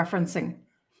who you're referencing.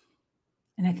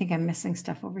 And I think I'm missing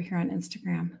stuff over here on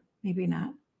Instagram. Maybe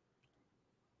not.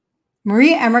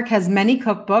 Maria Emmerich has many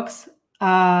cookbooks.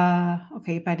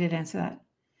 Okay, but I did answer that.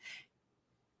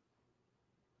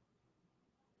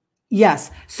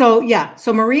 Yes. So yeah.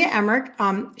 So Maria Emmerich,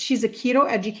 she's a keto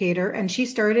educator, and she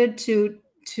started to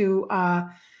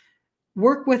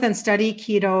work with and study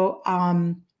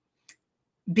keto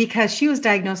because she was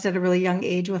diagnosed at a really young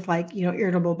age with, like,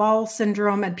 irritable bowel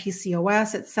syndrome and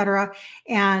PCOS, et cetera.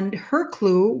 And her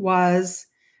clue was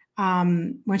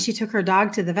when she took her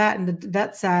dog to the vet, and the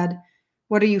vet said,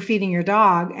 "What are you feeding your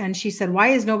dog?" And she said, "Why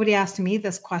has nobody asked me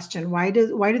this question? Why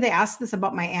do they ask this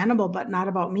about my animal, but not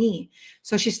about me?"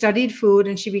 So she studied food,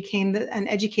 and she became an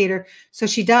educator. So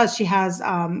she has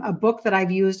a book that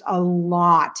I've used a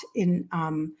lot in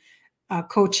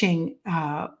coaching,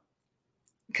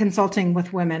 consulting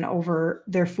with women over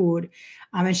their food.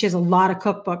 And she has a lot of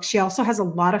cookbooks. She also has a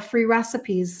lot of free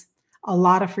recipes,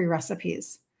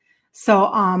 So,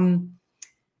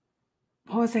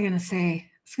 what was I going to say?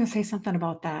 I was going to say something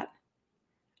about that.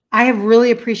 I have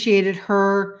really appreciated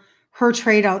her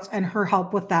trade outs and her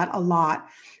help with that a lot.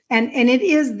 And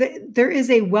there is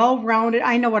a well-rounded,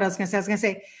 I know what I was going to say. I was going to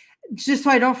say, just so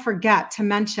I don't forget to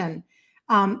mention,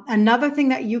 another thing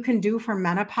that you can do for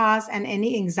menopause and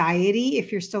any anxiety, if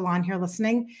you're still on here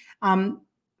listening,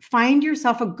 find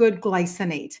yourself a good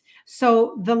glycinate.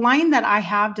 So the line that I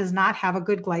have does not have a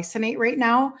good glycinate right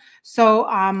now.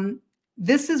 So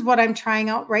this is what I'm trying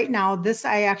out right now. This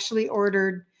I actually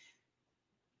ordered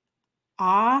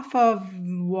off of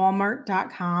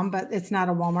Walmart.com, but it's not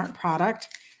a Walmart product.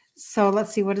 So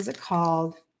let's see, what is it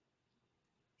called?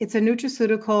 It's a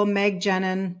nutraceutical,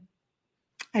 Maggenin.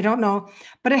 I don't know,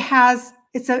 but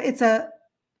it's a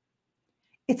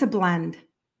blend.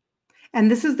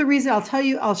 And this is the reason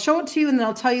I'll show it to you, and then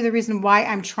I'll tell you the reason why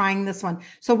I'm trying this one.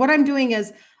 So what I'm doing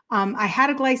is, I had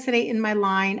a glycinate in my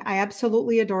line. I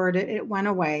absolutely adored it. It went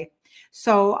away.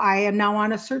 So I am now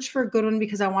on a search for a good one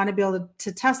because I want to be able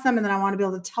to test them. And then I want to be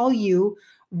able to tell you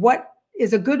what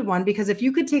is a good one, because if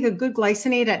you could take a good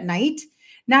glycinate at night,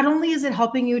 not only is it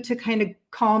helping you to kind of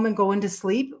calm and go into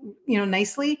sleep,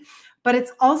 nicely, but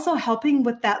it's also helping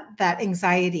with that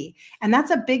anxiety. And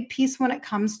that's a big piece when it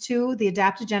comes to the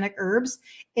adaptogenic herbs.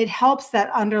 It helps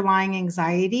that underlying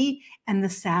anxiety and the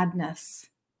sadness.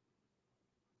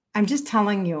 I'm just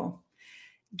telling you,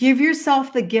 give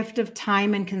yourself the gift of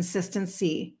time and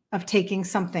consistency of taking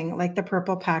something like the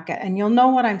purple packet, and you'll know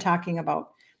what I'm talking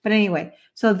about. But anyway,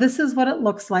 so this is what it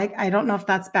looks like. I don't know if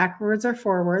that's backwards or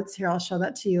forwards. Here, I'll show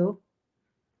that to you.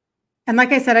 And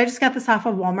like I said, I just got this off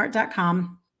of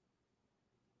Walmart.com.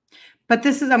 But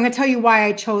I'm going to tell you why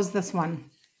I chose this one.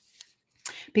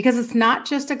 Because it's not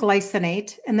just a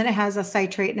glycinate, and then it has a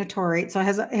citrate and a taurate. So it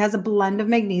has a blend of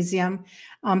magnesium.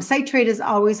 Citrate is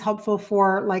always helpful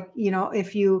for, like,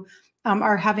 if you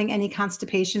are having any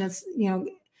constipation, it's,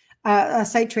 a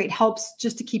citrate helps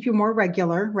just to keep you more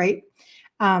regular, right?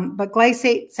 But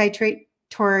glycate, citrate,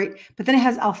 taurate, but then it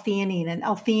has L-theanine, and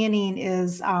L-theanine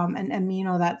is an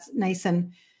amino that's nice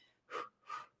and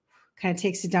kind of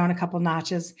takes it down a couple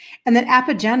notches. And then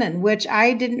apigenin, which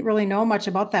I didn't really know much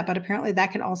about that, but apparently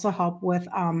that can also help with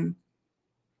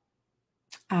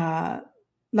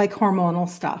like hormonal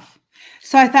stuff.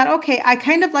 So I thought, okay, I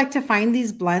kind of like to find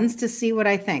these blends to see what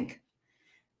I think.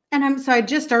 And so I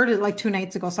just started like 2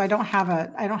 nights ago, so I don't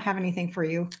have anything for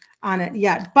you on it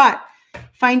yet, but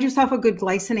find yourself a good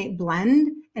glycinate blend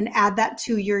and add that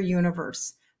to your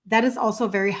universe. That is also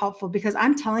very helpful, because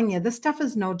I'm telling you, this stuff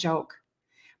is no joke.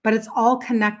 But it's all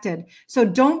connected. So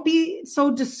don't be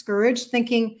so discouraged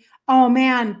thinking, oh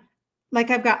man, like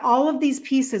I've got all of these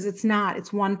pieces. It's not,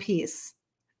 it's one piece.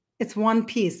 It's one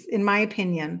piece, in my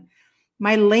opinion,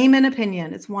 my layman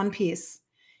opinion. It's one piece.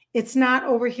 It's not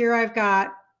over here. I've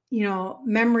got,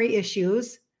 memory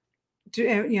issues.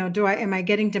 Am I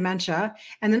getting dementia?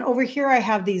 And then over here, I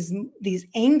have these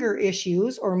anger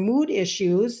issues or mood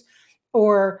issues,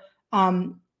 or,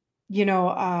 like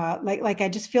I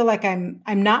just feel like I'm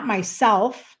not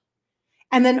myself.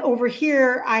 And then over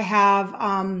here I have,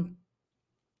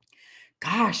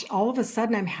 gosh, all of a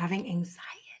sudden I'm having anxiety.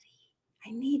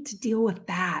 I need to deal with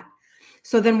that.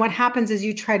 So then what happens is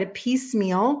you try to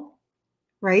piecemeal,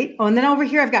 right? Oh, and then over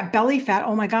here I've got belly fat.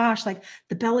 Oh my gosh, like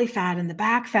the belly fat and the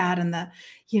back fat and the,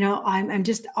 I'm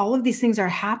just, all of these things are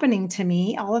happening to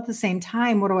me all at the same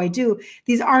time. What do I do?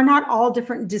 These are not all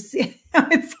different.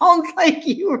 It sounds like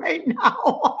you right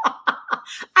now.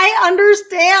 I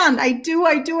understand. I do.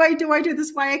 This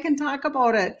is why I can talk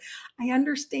about it. I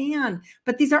understand.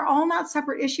 But these are all not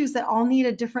separate issues that all need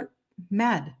a different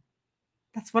med.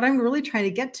 That's what I'm really trying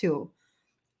to get to.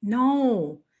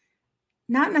 No,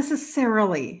 Not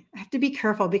necessarily. I have to be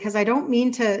careful because I don't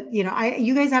mean to, you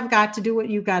guys have got to do what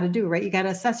you got to do, right? You got to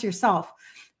assess yourself.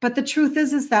 But the truth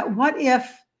is that what if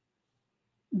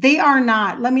they are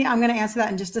not? I'm going to answer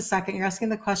that in just a second. You're asking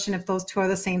the question if those two are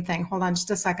the same thing. Hold on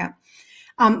just a second.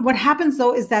 What happens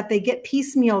though is that they get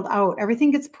piecemealed out.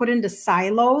 Everything gets put into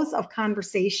silos of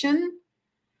conversation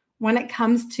when it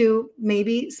comes to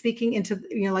maybe speaking into,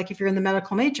 like if you're in the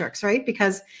medical matrix, right?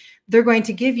 Because they're going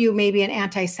to give you maybe an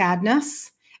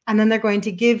anti-sadness, and then they're going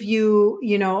to give you,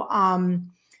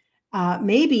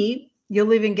 maybe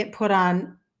you'll even get put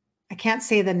on, I can't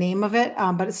say the name of it,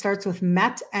 but it starts with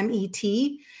MET,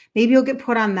 M-E-T. Maybe you'll get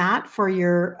put on that for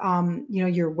your,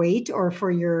 your weight, or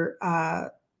for your,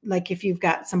 like if you've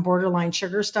got some borderline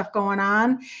sugar stuff going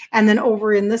on. And then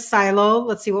over in this silo,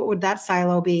 let's see, what would that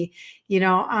silo be?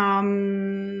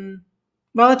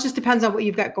 Well, it just depends on what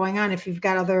you've got going on. If you've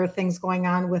got other things going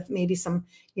on with maybe some,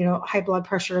 high blood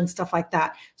pressure and stuff like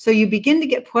that. So you begin to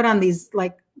get put on these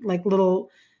like little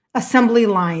assembly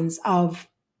lines of,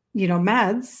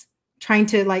 meds, trying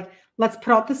to like, let's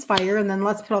put out this fire, and then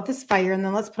let's put out this fire, and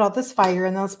then let's put out this fire,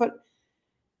 and then let's put.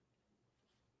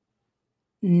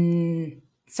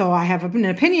 So I have an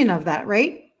opinion of that,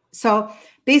 right? So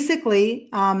basically,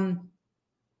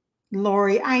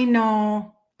 Lori, I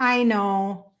know.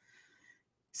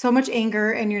 So much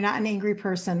anger, and you're not an angry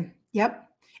person. Yep.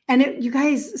 And you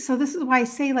guys, so this is why I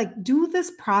say, like, do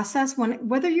this process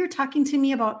whether you're talking to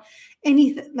me about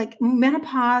anything like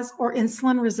menopause or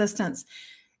insulin resistance.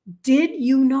 Did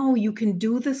you know you can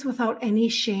do this without any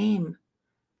shame?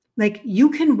 Like, you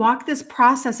can walk this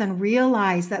process and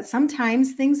realize that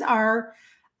sometimes things are,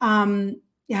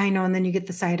 yeah, I know. And then you get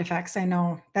the side effects. I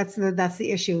know that's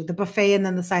the issue, the buffet and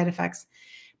then the side effects.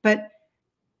 But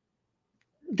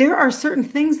there are certain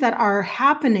things that are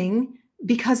happening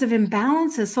because of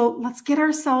imbalances. So let's get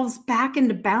ourselves back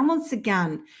into balance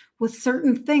again with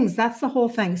certain things. That's the whole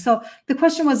thing. So the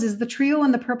question was, is the trio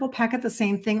and the purple packet the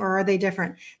same thing, or are they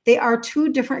different? They are two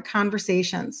different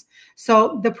conversations.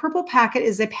 So the purple packet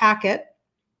is a packet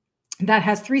that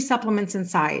has 3 supplements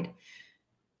inside,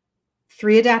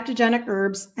 3 adaptogenic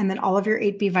herbs, and then all of your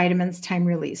 8B vitamins time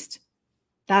released.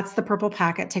 That's the purple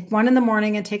packet. Take 1 in the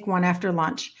morning and take 1 after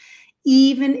lunch.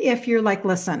 Even if you're like,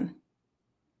 listen,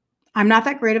 I'm not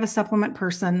that great of a supplement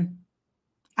person.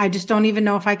 I just don't even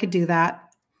know if I could do that.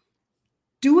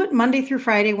 Do it Monday through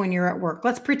Friday when you're at work.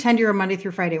 Let's pretend you're a Monday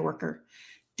through Friday worker.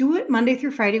 Do it Monday through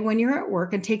Friday when you're at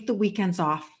work, and take the weekends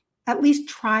off. At least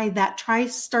try that.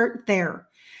 Start there.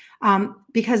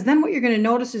 Because then what you're going to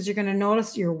notice is you're going to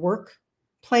notice your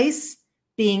workplace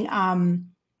being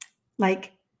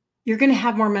like, you're going to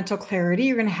have more mental clarity.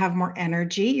 You're going to have more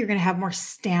energy. You're going to have more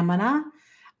stamina.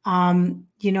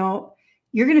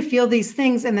 You're going to feel these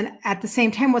things. And then at the same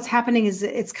time, what's happening is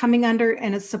it's coming under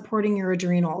and it's supporting your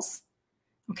adrenals.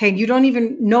 Okay. You don't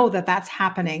even know that that's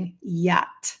happening yet.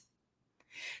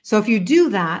 So if you do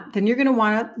that, then you're going to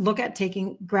want to look at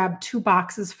grab 2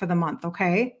 boxes for the month.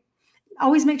 Okay.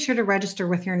 Always make sure to register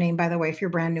with your name, by the way, if you're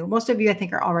brand new. Most of you, I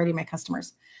think, are already my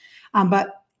customers.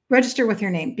 But register with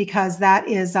your name, because that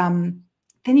is, then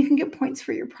you can get points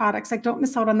for your products. Like, don't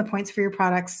miss out on the points for your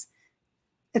products,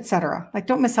 etc. Like,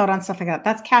 don't miss out on stuff like that.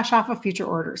 That's cash off of future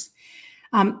orders.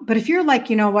 But if you're like,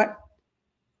 you know what?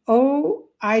 Oh,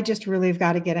 I just really have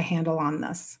got to get a handle on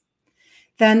this.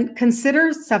 Then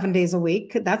consider 7 days a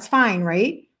week. That's fine,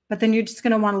 right? But then you're just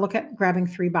going to want to look at grabbing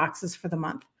 3 boxes for the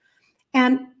month.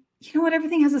 And you know what?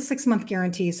 Everything has a 6-month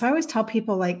guarantee. So I always tell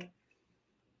people, like,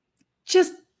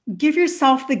 just give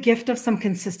yourself the gift of some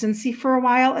consistency for a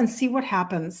while and see what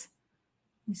happens.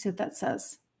 Let me see what that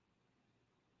says.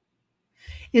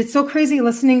 It's so crazy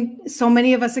listening. So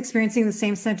many of us experiencing the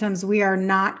same symptoms. We are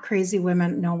not crazy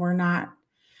women. No, we're not.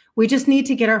 We just need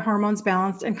to get our hormones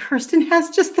balanced. And Kirsten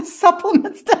has just the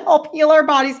supplements to help heal our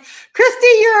bodies. Christy,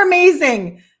 you're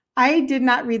amazing. I did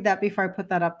not read that before I put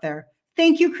that up there.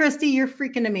 Thank you, Christy. You're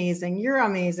freaking amazing. You're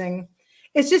amazing.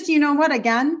 It's just, you know what?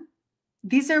 Again,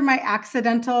 these are my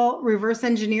accidental reverse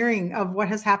engineering of what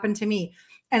has happened to me.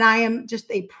 And I am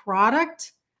just a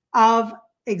product of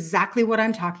exactly what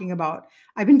I'm talking about.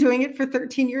 I've been doing it for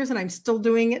 13 years and I'm still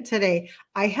doing it today.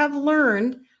 I have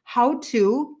learned how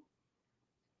to,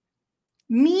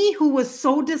 me who was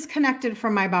so disconnected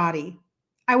from my body.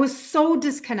 I was so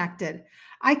disconnected.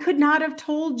 I could not have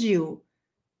told you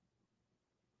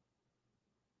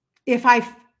if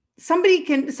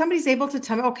somebody's able to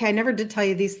tell me, okay, I never did tell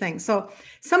you these things. So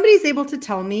somebody's able to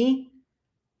tell me,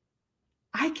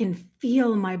 I can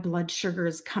feel my blood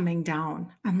sugars coming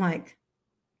down. I'm like,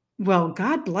 well,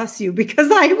 God bless you, because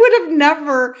I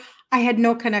had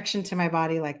no connection to my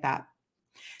body like that.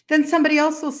 Then somebody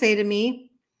else will say to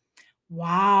me,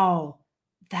 Wow.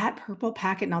 That purple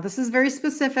packet. Now, this is very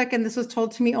specific, and this was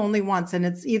told to me only once. And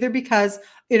it's either because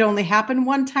it only happened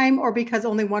one time or because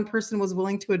only one person was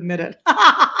willing to admit it.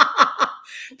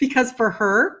 Because for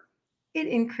her, it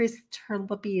increased her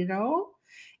libido.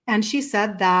 And she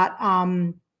said that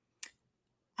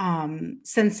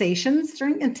sensations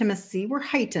during intimacy were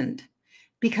heightened.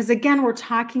 Because again, we're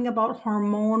talking about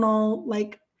hormonal,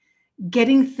 like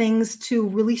getting things to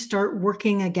really start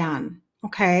working again.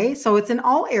 Okay. So it's in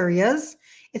all areas.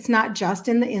 It's not just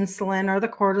in the insulin or the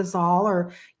cortisol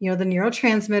or, the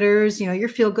neurotransmitters, your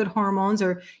feel good hormones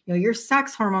or, your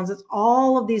sex hormones. It's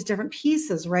all of these different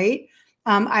pieces, right?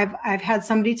 I've had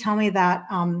somebody tell me that,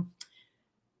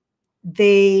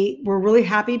 they were really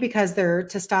happy because their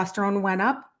testosterone went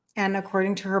up. And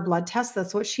according to her blood test,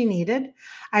 that's what she needed.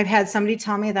 I've had somebody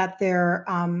tell me that their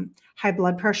high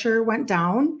blood pressure went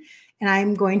down. And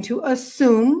I'm going to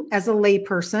assume as a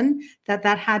layperson that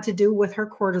that had to do with her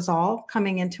cortisol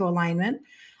coming into alignment.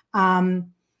 I've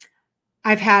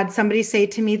had somebody say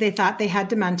to me they thought they had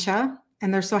dementia,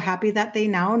 and they're so happy that they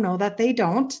now know that they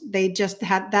don't. They just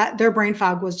had that, their brain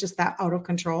fog was just that out of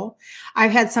control. I've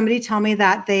had somebody tell me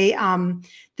that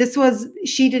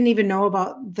she didn't even know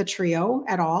about the trio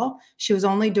at all. She was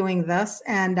only doing this.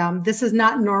 And this is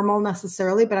not normal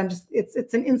necessarily, but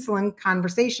it's an insulin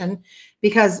conversation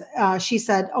because she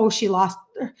said, oh, she lost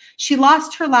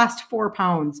her last 4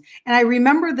 pounds. And I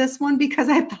remember this one because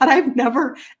I thought I've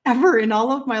never, ever in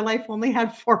all of my life only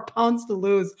had 4 pounds to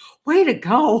lose. Way to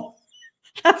go.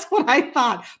 That's what I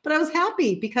thought. But I was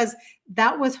happy because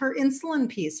that was her insulin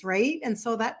piece, right? And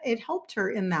so that it helped her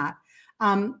in that.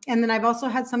 And then I've also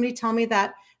had somebody tell me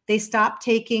that they stopped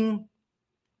taking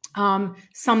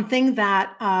something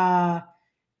that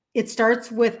it starts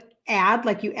with add,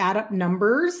 like you add up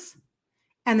numbers,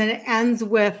 and then it ends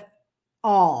with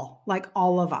all, like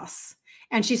all of us.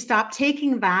 And she stopped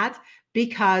taking that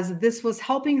because this was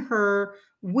helping her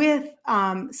with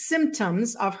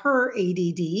symptoms of her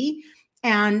ADD.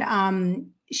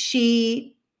 And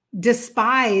she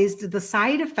despised the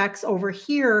side effects over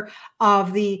here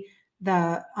of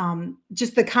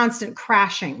just the constant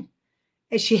crashing.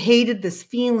 And she hated this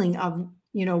feeling of,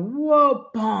 whoa,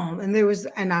 boom.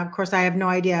 And of course, I have no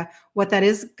idea what that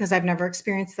is because I've never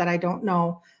experienced that. I don't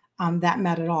know that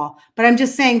med at all. But I'm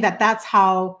just saying that that's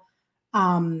how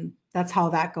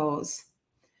that goes.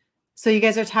 So you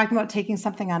guys are talking about taking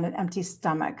something on an empty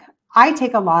stomach. I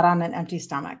take a lot on an empty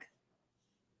stomach.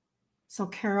 So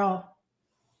Carol,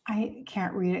 I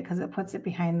can't read it because it puts it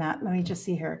behind that. Let me just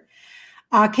see here.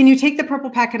 Can you take the purple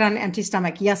packet on an empty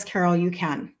stomach? Yes, Carol, you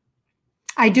can.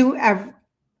 I do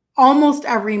almost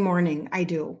every morning. I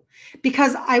do,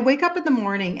 because I wake up in the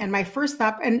morning and my first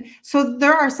thought, and so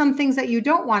there are some things that you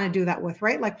don't want to do that with,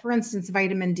 right? Like for instance,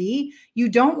 vitamin D, you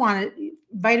don't want it.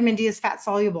 Vitamin D is fat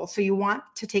soluble. So you want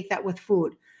to take that with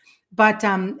food. But,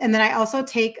 and then I also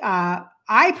take,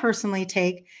 I personally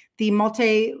take the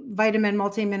multivitamin,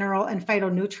 multimineral, and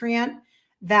phytonutrient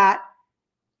that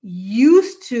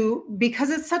used to, because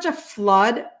it's such a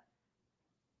flood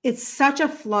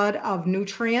of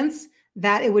nutrients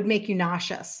that it would make you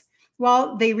nauseous.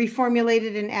 Well, they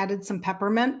reformulated and added some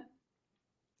peppermint,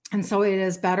 and so it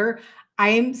is better. I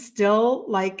am still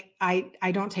like,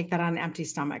 I don't take that on an empty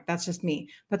stomach. That's just me.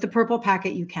 But the purple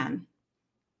packet, you can.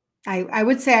 I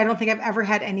would say I don't think I've ever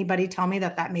had anybody tell me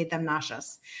that made them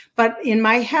nauseous. But in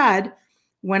my head,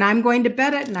 when I'm going to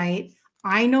bed at night,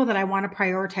 I know that I want to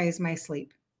prioritize my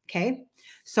sleep. Okay.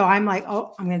 So I'm like,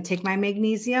 oh, I'm going to take my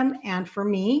magnesium. And for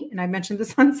me, and I mentioned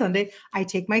this on Sunday, I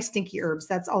take my stinky herbs.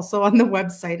 That's also on the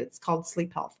website. It's called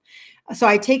Sleep Health. So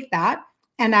I take that,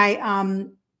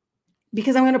 and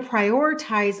because I'm going to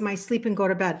prioritize my sleep and go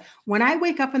to bed. When I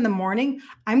wake up in the morning,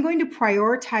 I'm going to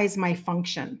prioritize my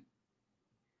function.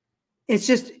 It's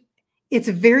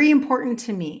very important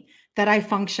to me that I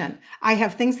function. I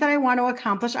have things that I want to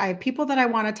accomplish. I have people that I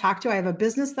want to talk to. I have a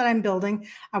business that I'm building.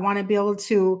 I want to be able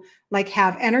to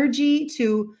have energy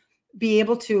to be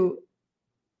able to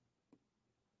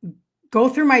go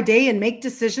through my day and make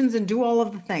decisions and do all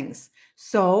of the things.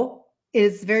 So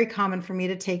it's very common for me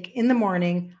to take in the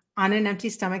morning on an empty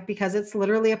stomach because it's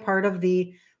literally a part of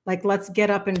the, let's get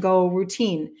up and go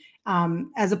routine,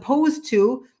 as opposed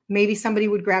to maybe somebody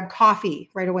would grab coffee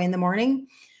right away in the morning.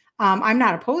 I'm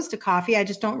not opposed to coffee. I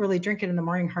just don't really drink it in the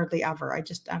morning, hardly ever. I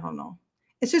don't know.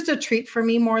 It's just a treat for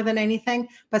me more than anything.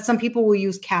 But some people will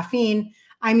use caffeine.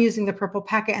 I'm using the purple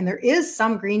packet, and there is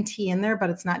some green tea in there,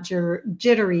 but it's not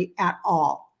jittery at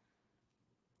all.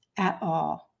 At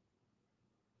all.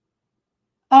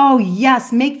 Oh,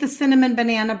 yes. Make the cinnamon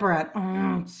banana bread.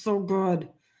 Oh, it's so good.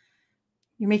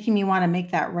 You're making me want to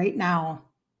make that right now.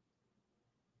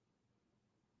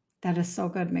 That is so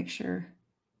good. Make sure.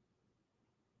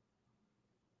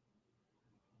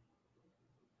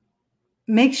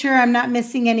 Make sure I'm not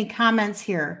missing any comments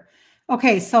here.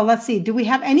 Okay, so let's see. Do we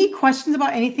have any questions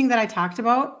about anything that I talked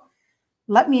about?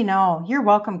 Let me know. You're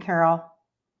welcome, Carol.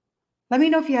 Let me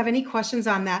know if you have any questions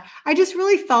on that. I just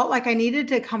really felt like I needed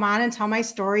to come on and tell my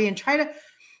story and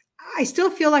I still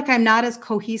feel like I'm not as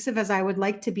cohesive as I would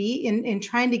like to be in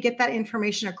trying to get that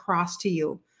information across to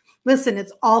you. Listen,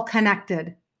 it's all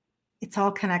connected. It's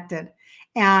all connected.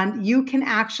 And you can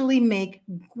actually make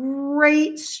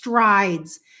great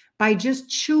strides by just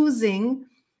choosing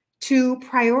to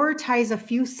prioritize a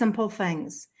few simple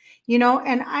things,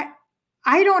 and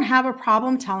I don't have a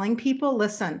problem telling people,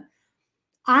 listen,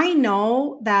 I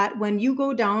know that when you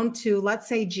go down to, let's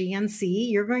say,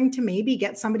 GNC, you're going to maybe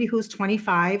get somebody who's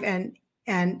 25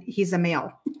 and he's a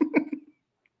male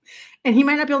and he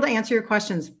might not be able to answer your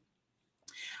questions.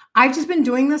 I've just been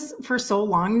doing this for so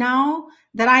long now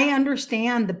that I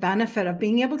understand the benefit of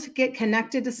being able to get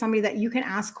connected to somebody that you can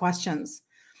ask questions.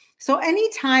 So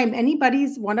anytime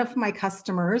anybody's one of my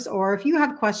customers, or if you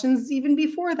have questions even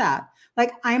before that,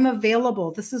 like, I'm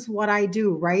available. This is what I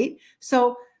do, right?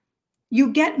 So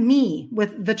you get me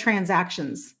with the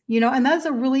transactions, and that's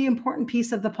a really important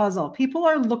piece of the puzzle. People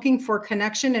are looking for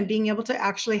connection and being able to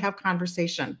actually have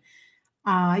conversation.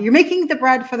 You're making the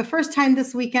bread for the first time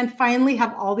this weekend. Finally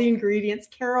have all the ingredients.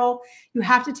 Carol, you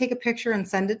have to take a picture and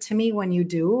send it to me when you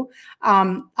do.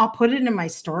 I'll put it in my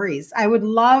stories. I would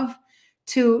love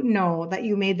to know that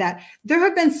you made that. There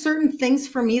have been certain things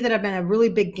for me that have been a really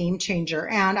big game changer.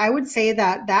 And I would say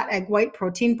that egg white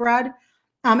protein bread,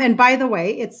 and by the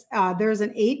way, it's there's an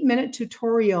 8-minute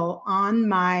tutorial on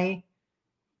my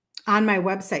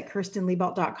website,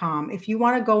 kirstenliebelt.com. If you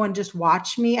want to go and just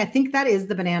watch me, I think that is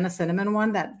the banana cinnamon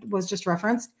one that was just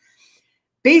referenced.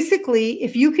 Basically,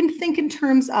 if you can think in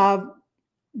terms of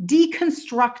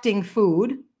deconstructing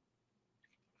food,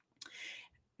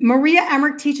 Maria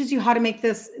Emmerich teaches you how to make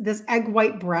this egg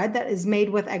white bread that is made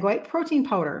with egg white protein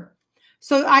powder.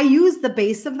 So I use the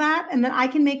base of that, and then I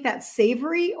can make that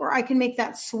savory or I can make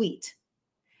that sweet.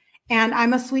 And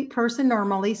I'm a sweet person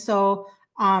normally. So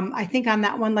I think on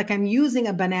that one, like, I'm using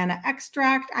a banana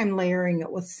extract, I'm layering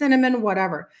it with cinnamon,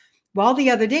 whatever. Well, the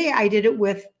other day I did it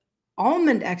with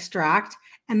almond extract,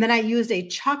 and then I used a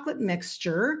chocolate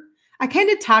mixture. I kind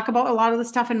of talk about a lot of the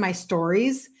stuff in my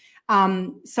stories.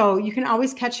 So you can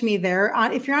always catch me there.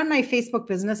 If you're on my Facebook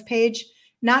business page,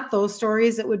 not those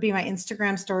stories, it would be my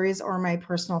Instagram stories or my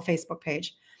personal Facebook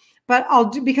page. But I'll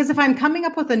do, because if I'm coming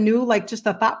up with a new, like, just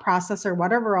a thought process or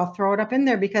whatever, I'll throw it up in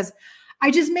there, because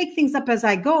I just make things up as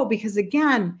I go. Because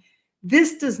again,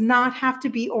 this does not have to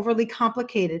be overly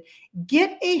complicated.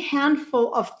 Get a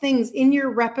handful of things in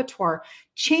your repertoire,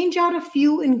 change out a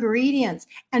few ingredients,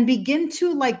 and begin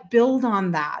to, like, build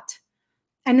on that.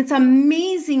 And it's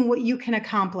amazing what you can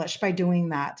accomplish by doing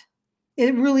that.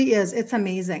 It really is. It's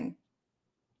amazing.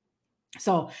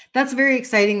 So that's very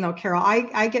exciting though, Carol.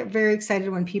 I get very excited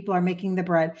when people are making the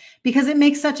bread, because it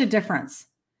makes such a difference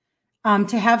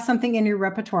to have something in your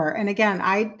repertoire. And again,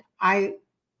 I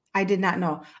did not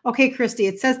know. Okay, Christy,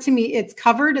 it says to me, it's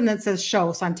covered and then it says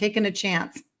show. So I'm taking a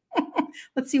chance.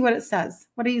 Let's see what it says.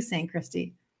 What are you saying,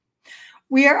 Christy?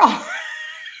 We are all...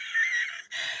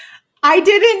 I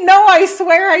didn't know. I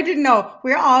swear I didn't know.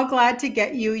 We're all glad to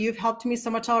get you. You've helped me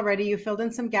so much already. You filled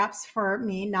in some gaps for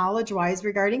me knowledge-wise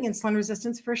regarding insulin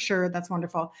resistance for sure. That's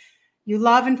wonderful. You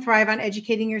love and thrive on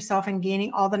educating yourself and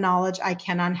gaining all the knowledge I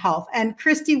can on health. And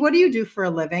Christy, what do you do for a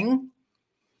living?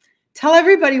 Tell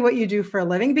everybody what you do for a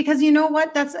living, because you know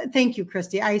what? Thank you,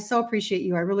 Christy. I so appreciate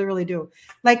you. I really, really do.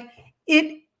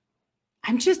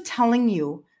 I'm just telling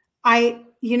you, I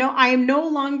no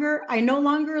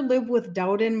longer live with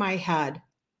doubt in my head.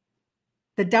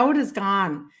 The doubt is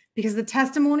gone because the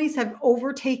testimonies have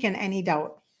overtaken any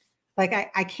doubt. Like,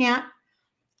 I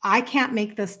can't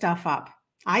make this stuff up.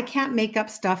 I can't make up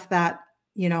stuff that,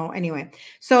 anyway.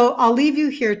 So I'll leave you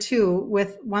here too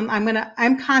with one.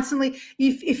 I'm constantly,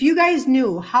 if you guys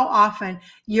knew how often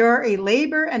you're a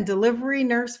labor and delivery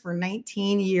nurse for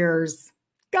 19 years.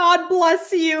 God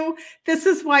bless you. This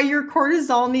is why your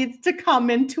cortisol needs to come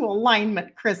into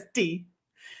alignment, Christy.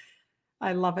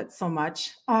 I love it so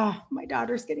much. Oh, my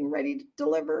daughter's getting ready to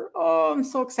deliver. Oh, I'm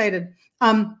so excited.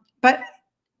 But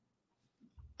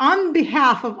on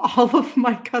behalf of all of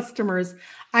my customers,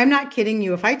 I'm not kidding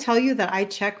you. If I tell you that I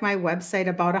check my website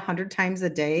about 100 times a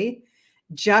day,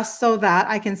 just so that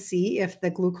I can see if the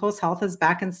Glucose Health is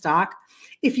back in stock.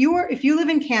 If you live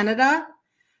in Canada,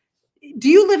 do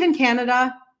you live in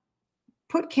Canada?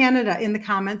 Put Canada in the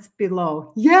comments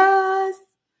below. Yes.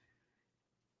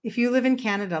 If you live in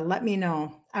Canada, let me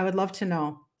know. I would love to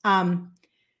know. The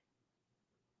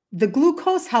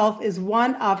glucose health is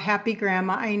one of Happy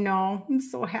Grandma. I know, I'm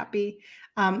so happy.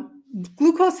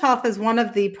 Glucose health is one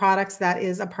of the products that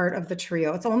is a part of the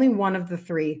trio. It's only one of the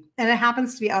three, and it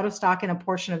happens to be out of stock in a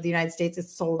portion of the United States.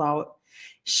 It's sold out.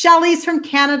 Shelly's from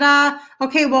Canada.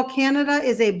 Okay, well, Canada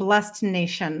is a blessed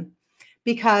nation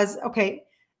because, okay,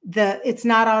 it's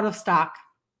not out of stock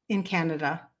in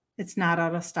Canada. It's not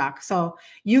out of stock. So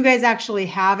you guys actually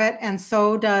have it, and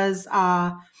so does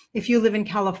if you live in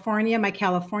California. My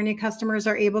California customers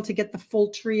are able to get the full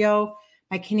trio.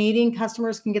 My Canadian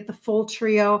customers can get the full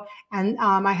trio. And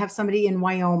I have somebody in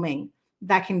Wyoming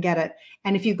that can get it.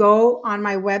 And if you go on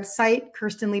my website,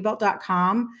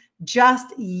 kirstenliebelt.com,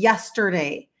 just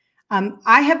yesterday,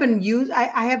 I have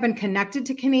been connected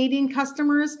to Canadian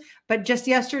customers, but just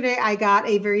yesterday I got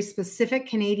a very specific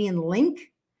Canadian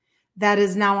link that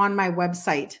is now on my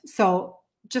website. So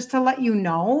just to let you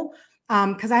know,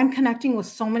 because I'm connecting with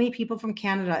so many people from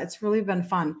Canada. It's really been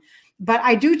fun. But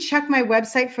I do check my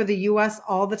website for the US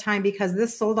all the time because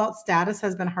this sold out status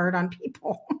has been hard on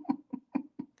people.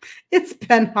 It's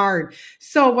been hard.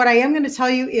 So what I am going to tell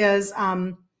you is,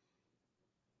 I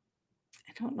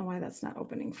don't know why that's not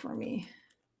opening for me.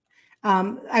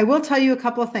 I will tell you a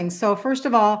couple of things. So first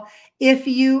of all, if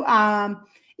you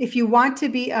want to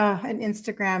be an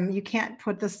Instagram, you can't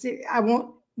put this, I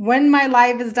won't. When my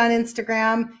live is done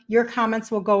Instagram, your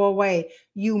comments will go away.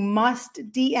 You must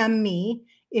DM me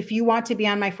if you want to be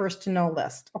on my first to know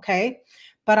list, okay?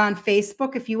 But on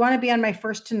Facebook, if you want to be on my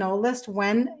first to know list,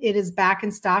 when it is back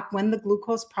in stock, when the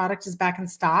glucose product is back in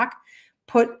stock,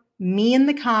 put me in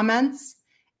the comments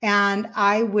and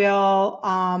I will,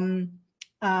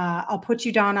 I'll put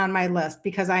you down on my list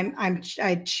because I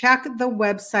check the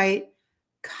website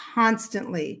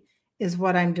constantly is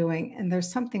what I'm doing. And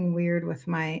there's something weird with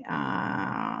my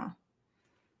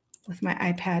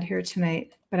iPad here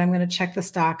tonight, but I'm going to check the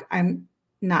stock. I'm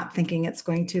not thinking it's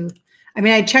going to, I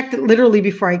mean, I checked it literally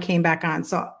before I came back on.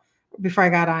 So before I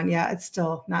got on, yeah, it's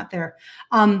still not there.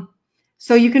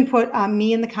 So you can put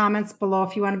me in the comments below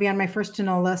if you want to be on my first to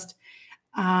know list.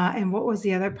 And what was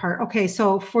the other part? Okay.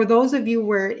 So for those of you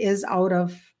where it is out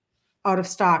of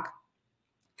stock,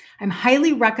 I'm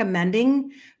highly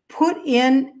recommending put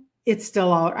in, it's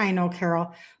still out. I know,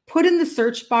 Carol. Put in the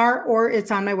search bar, or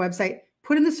it's on my website.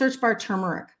 Put in the search bar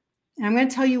turmeric. And I'm going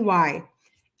to tell you why.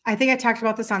 I think I talked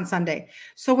about this on Sunday.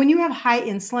 So when you have high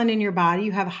insulin in your body,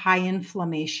 you have high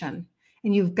inflammation.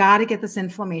 And you've got to get this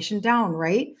inflammation down,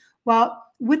 right? Well,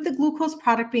 with the glucose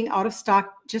product being out of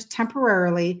stock just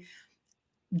temporarily,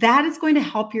 that is going to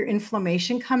help your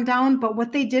inflammation come down. But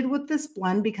what they did with this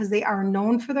blend, because they are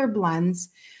known for their blends,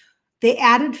 they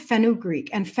added fenugreek,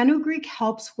 and fenugreek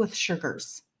helps with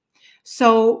sugars.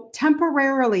 So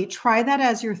temporarily try that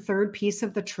as your third piece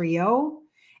of the trio.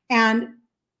 And,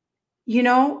 you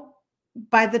know,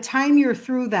 by the time you're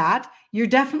through that, you're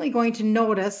definitely going to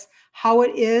notice how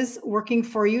it is working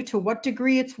for you, to what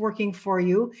degree it's working for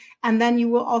you. And then you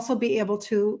will also be able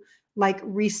to like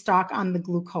restock on the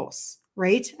glucose,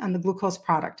 right? On the glucose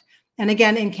product. And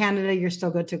again, in Canada, you're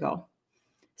still good to go.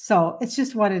 So it's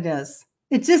just what it is.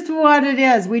 It's just what it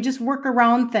is. We just work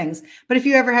around things. But if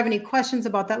you ever have any questions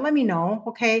about that, let me know.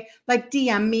 Okay. Like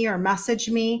DM me or message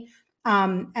me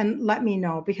and let me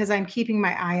know, because I'm keeping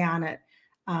my eye on it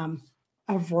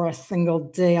over a single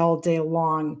day, all day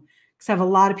long. Because I have a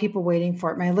lot of people waiting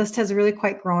for it. My list has really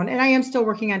quite grown, and I am still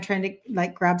working on trying to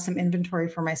like grab some inventory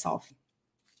for myself.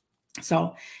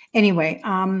 So anyway,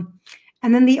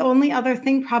 and then the only other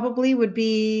thing probably would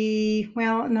be,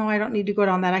 well, no, I don't need to go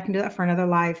down that. I can do that for another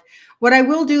live. What I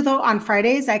will do though, on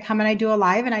Fridays, I come and I do a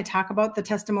live and I talk about the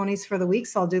testimonies for the week.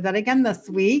 So I'll do that again this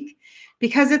week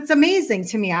because it's amazing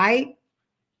to me. I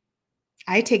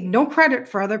take no credit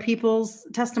for other people's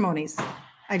testimonies.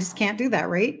 I just can't do that,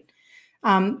 right?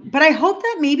 But I hope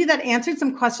that maybe that answered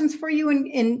some questions for you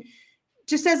in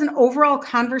just as an overall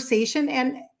conversation.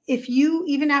 And if you,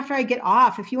 even after I get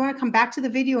off, if you want to come back to the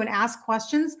video and ask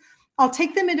questions, I'll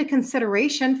take them into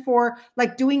consideration for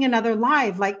like doing another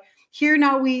live. Like here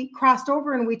now we crossed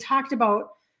over and we talked about,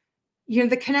 you know,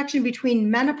 the connection between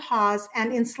menopause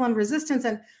and insulin resistance.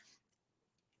 And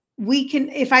we can,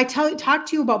 if I talk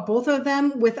to you about both of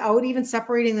them without even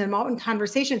separating them out in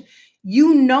conversation,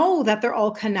 you know that they're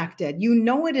all connected. You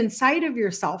know it inside of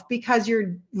yourself because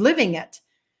you're living it.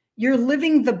 You're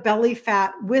living the belly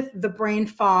fat with the brain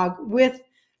fog, with,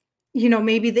 you know,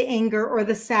 maybe the anger or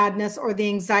the sadness or the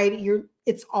anxiety.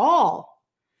 It's all.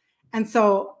 And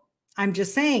so I'm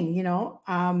just saying, you know,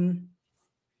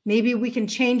 maybe we can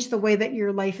change the way that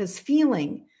your life is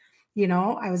feeling. You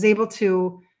know, I was able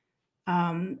to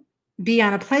be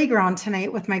on a playground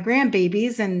tonight with my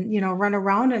grandbabies and, run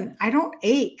around, and I don't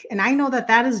ache. And I know that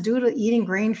that is due to eating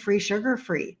grain-free,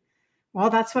 sugar-free. Well,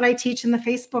 that's what I teach in the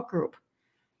Facebook group.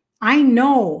 I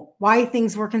know why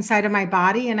things work inside of my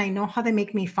body, and I know how they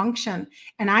make me function.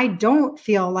 And I don't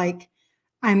feel like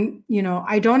I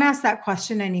don't ask that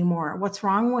question anymore. What's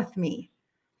wrong with me?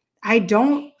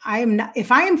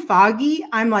 If I am foggy,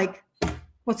 I'm like,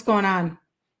 what's going on?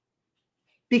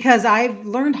 Because I've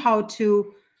learned how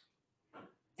to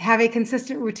have a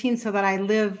consistent routine so that I'm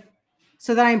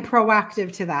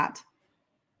proactive to that,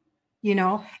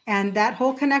 and that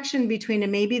whole connection between,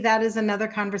 and maybe that is another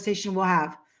conversation we'll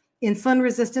have, insulin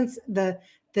resistance, the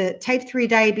type 3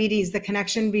 diabetes, the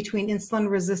connection between insulin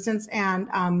resistance and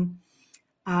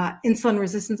insulin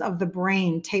resistance of the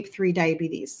brain, type 3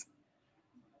 diabetes.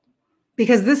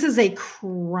 Because this is a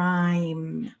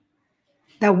crime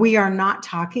that we are not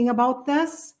talking about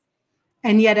this.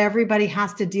 And yet everybody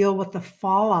has to deal with the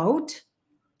fallout,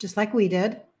 just like we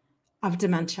did, of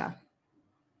dementia.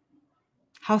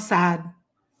 How sad.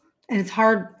 And it's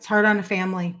hard. It's hard on a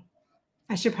family.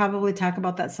 I should probably talk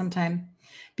about that sometime.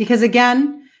 Because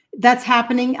again, that's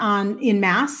happening in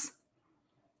mass.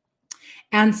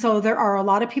 And so there are a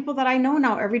lot of people that I know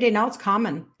now every day. Now it's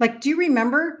common. Like, do you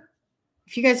remember,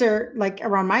 if you guys are like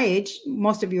around my age,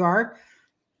 most of you are,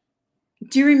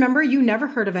 do you remember you never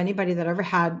heard of anybody that ever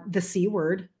had the C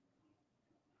word?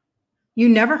 You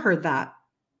never heard that.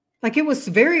 Like, it was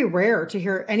very rare to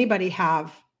hear anybody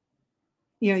have,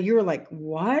 you were like,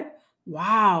 what?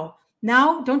 Wow.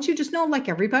 Now, don't you just know, like,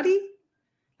 everybody?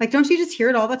 Like, don't you just hear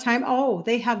it all the time? Oh,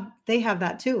 they have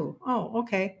that too. Oh,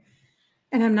 okay.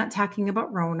 And I'm not talking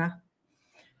about Rona,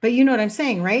 but you know what I'm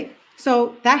saying, right?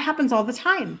 So that happens all the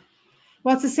time.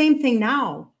 Well, it's the same thing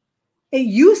now. It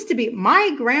used to be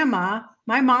my grandma,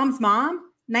 my mom's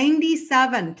mom,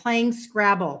 97, playing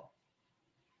Scrabble,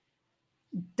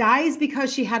 dies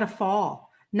because she had a fall,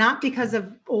 not because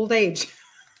of old age.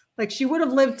 Like, she would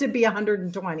have lived to be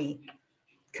 120,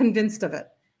 convinced of it.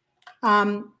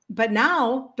 But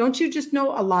now, don't you just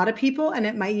know a lot of people, and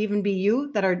it might even be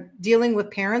you, that are dealing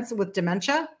with parents with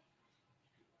dementia?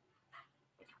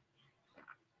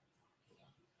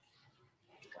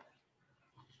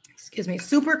 Excuse me,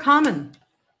 super common.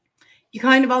 You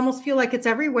kind of almost feel like it's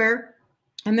everywhere,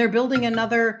 and they're building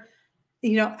another,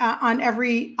 on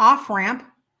every off-ramp,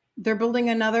 they're building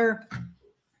another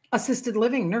assisted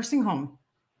living nursing home.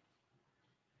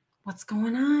 What's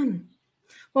going on?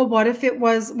 Well, what if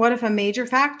a major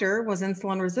factor was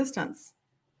insulin resistance?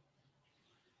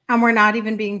 And we're not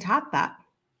even being taught that.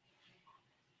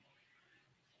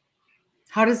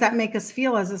 How does that make us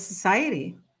feel as a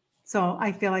society? So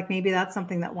I feel like maybe that's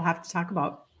something that we'll have to talk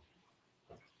about.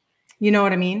 You know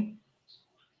what I mean?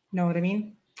 Know what I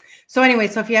mean? So anyway,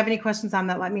 so if you have any questions on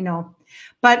that, let me know.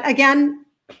 But again,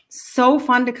 so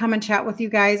fun to come and chat with you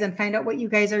guys and find out what you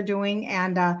guys are doing.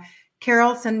 And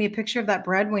Carol, send me a picture of that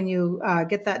bread when you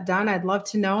get that done. I'd love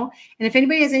to know. And if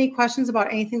anybody has any questions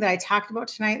about anything that I talked about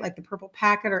tonight, like the purple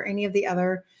packet or any of the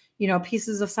other,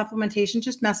 pieces of supplementation,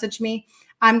 just message me.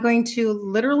 I'm going to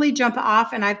literally jump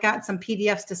off, and I've got some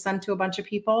PDFs to send to a bunch of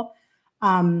people.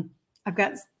 I've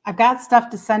got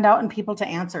stuff to send out and people to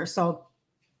answer. So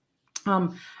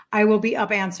I will be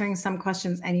up answering some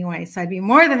questions anyway. So I'd be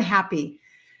more than happy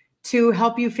to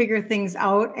help you figure things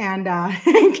out. And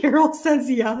Carol says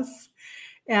yes.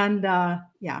 And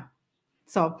yeah,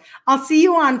 so I'll see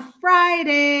you on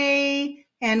Friday,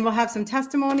 and we'll have some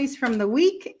testimonies from the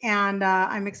week. And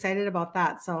I'm excited about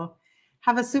that. So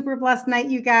have a super blessed night,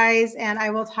 you guys. And I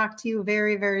will talk to you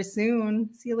very, very soon.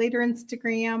 See you later,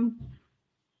 Instagram.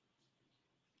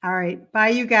 All right. Bye,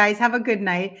 you guys. Have a good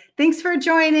night. Thanks for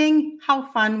joining.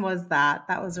 How fun was that?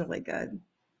 That was really good.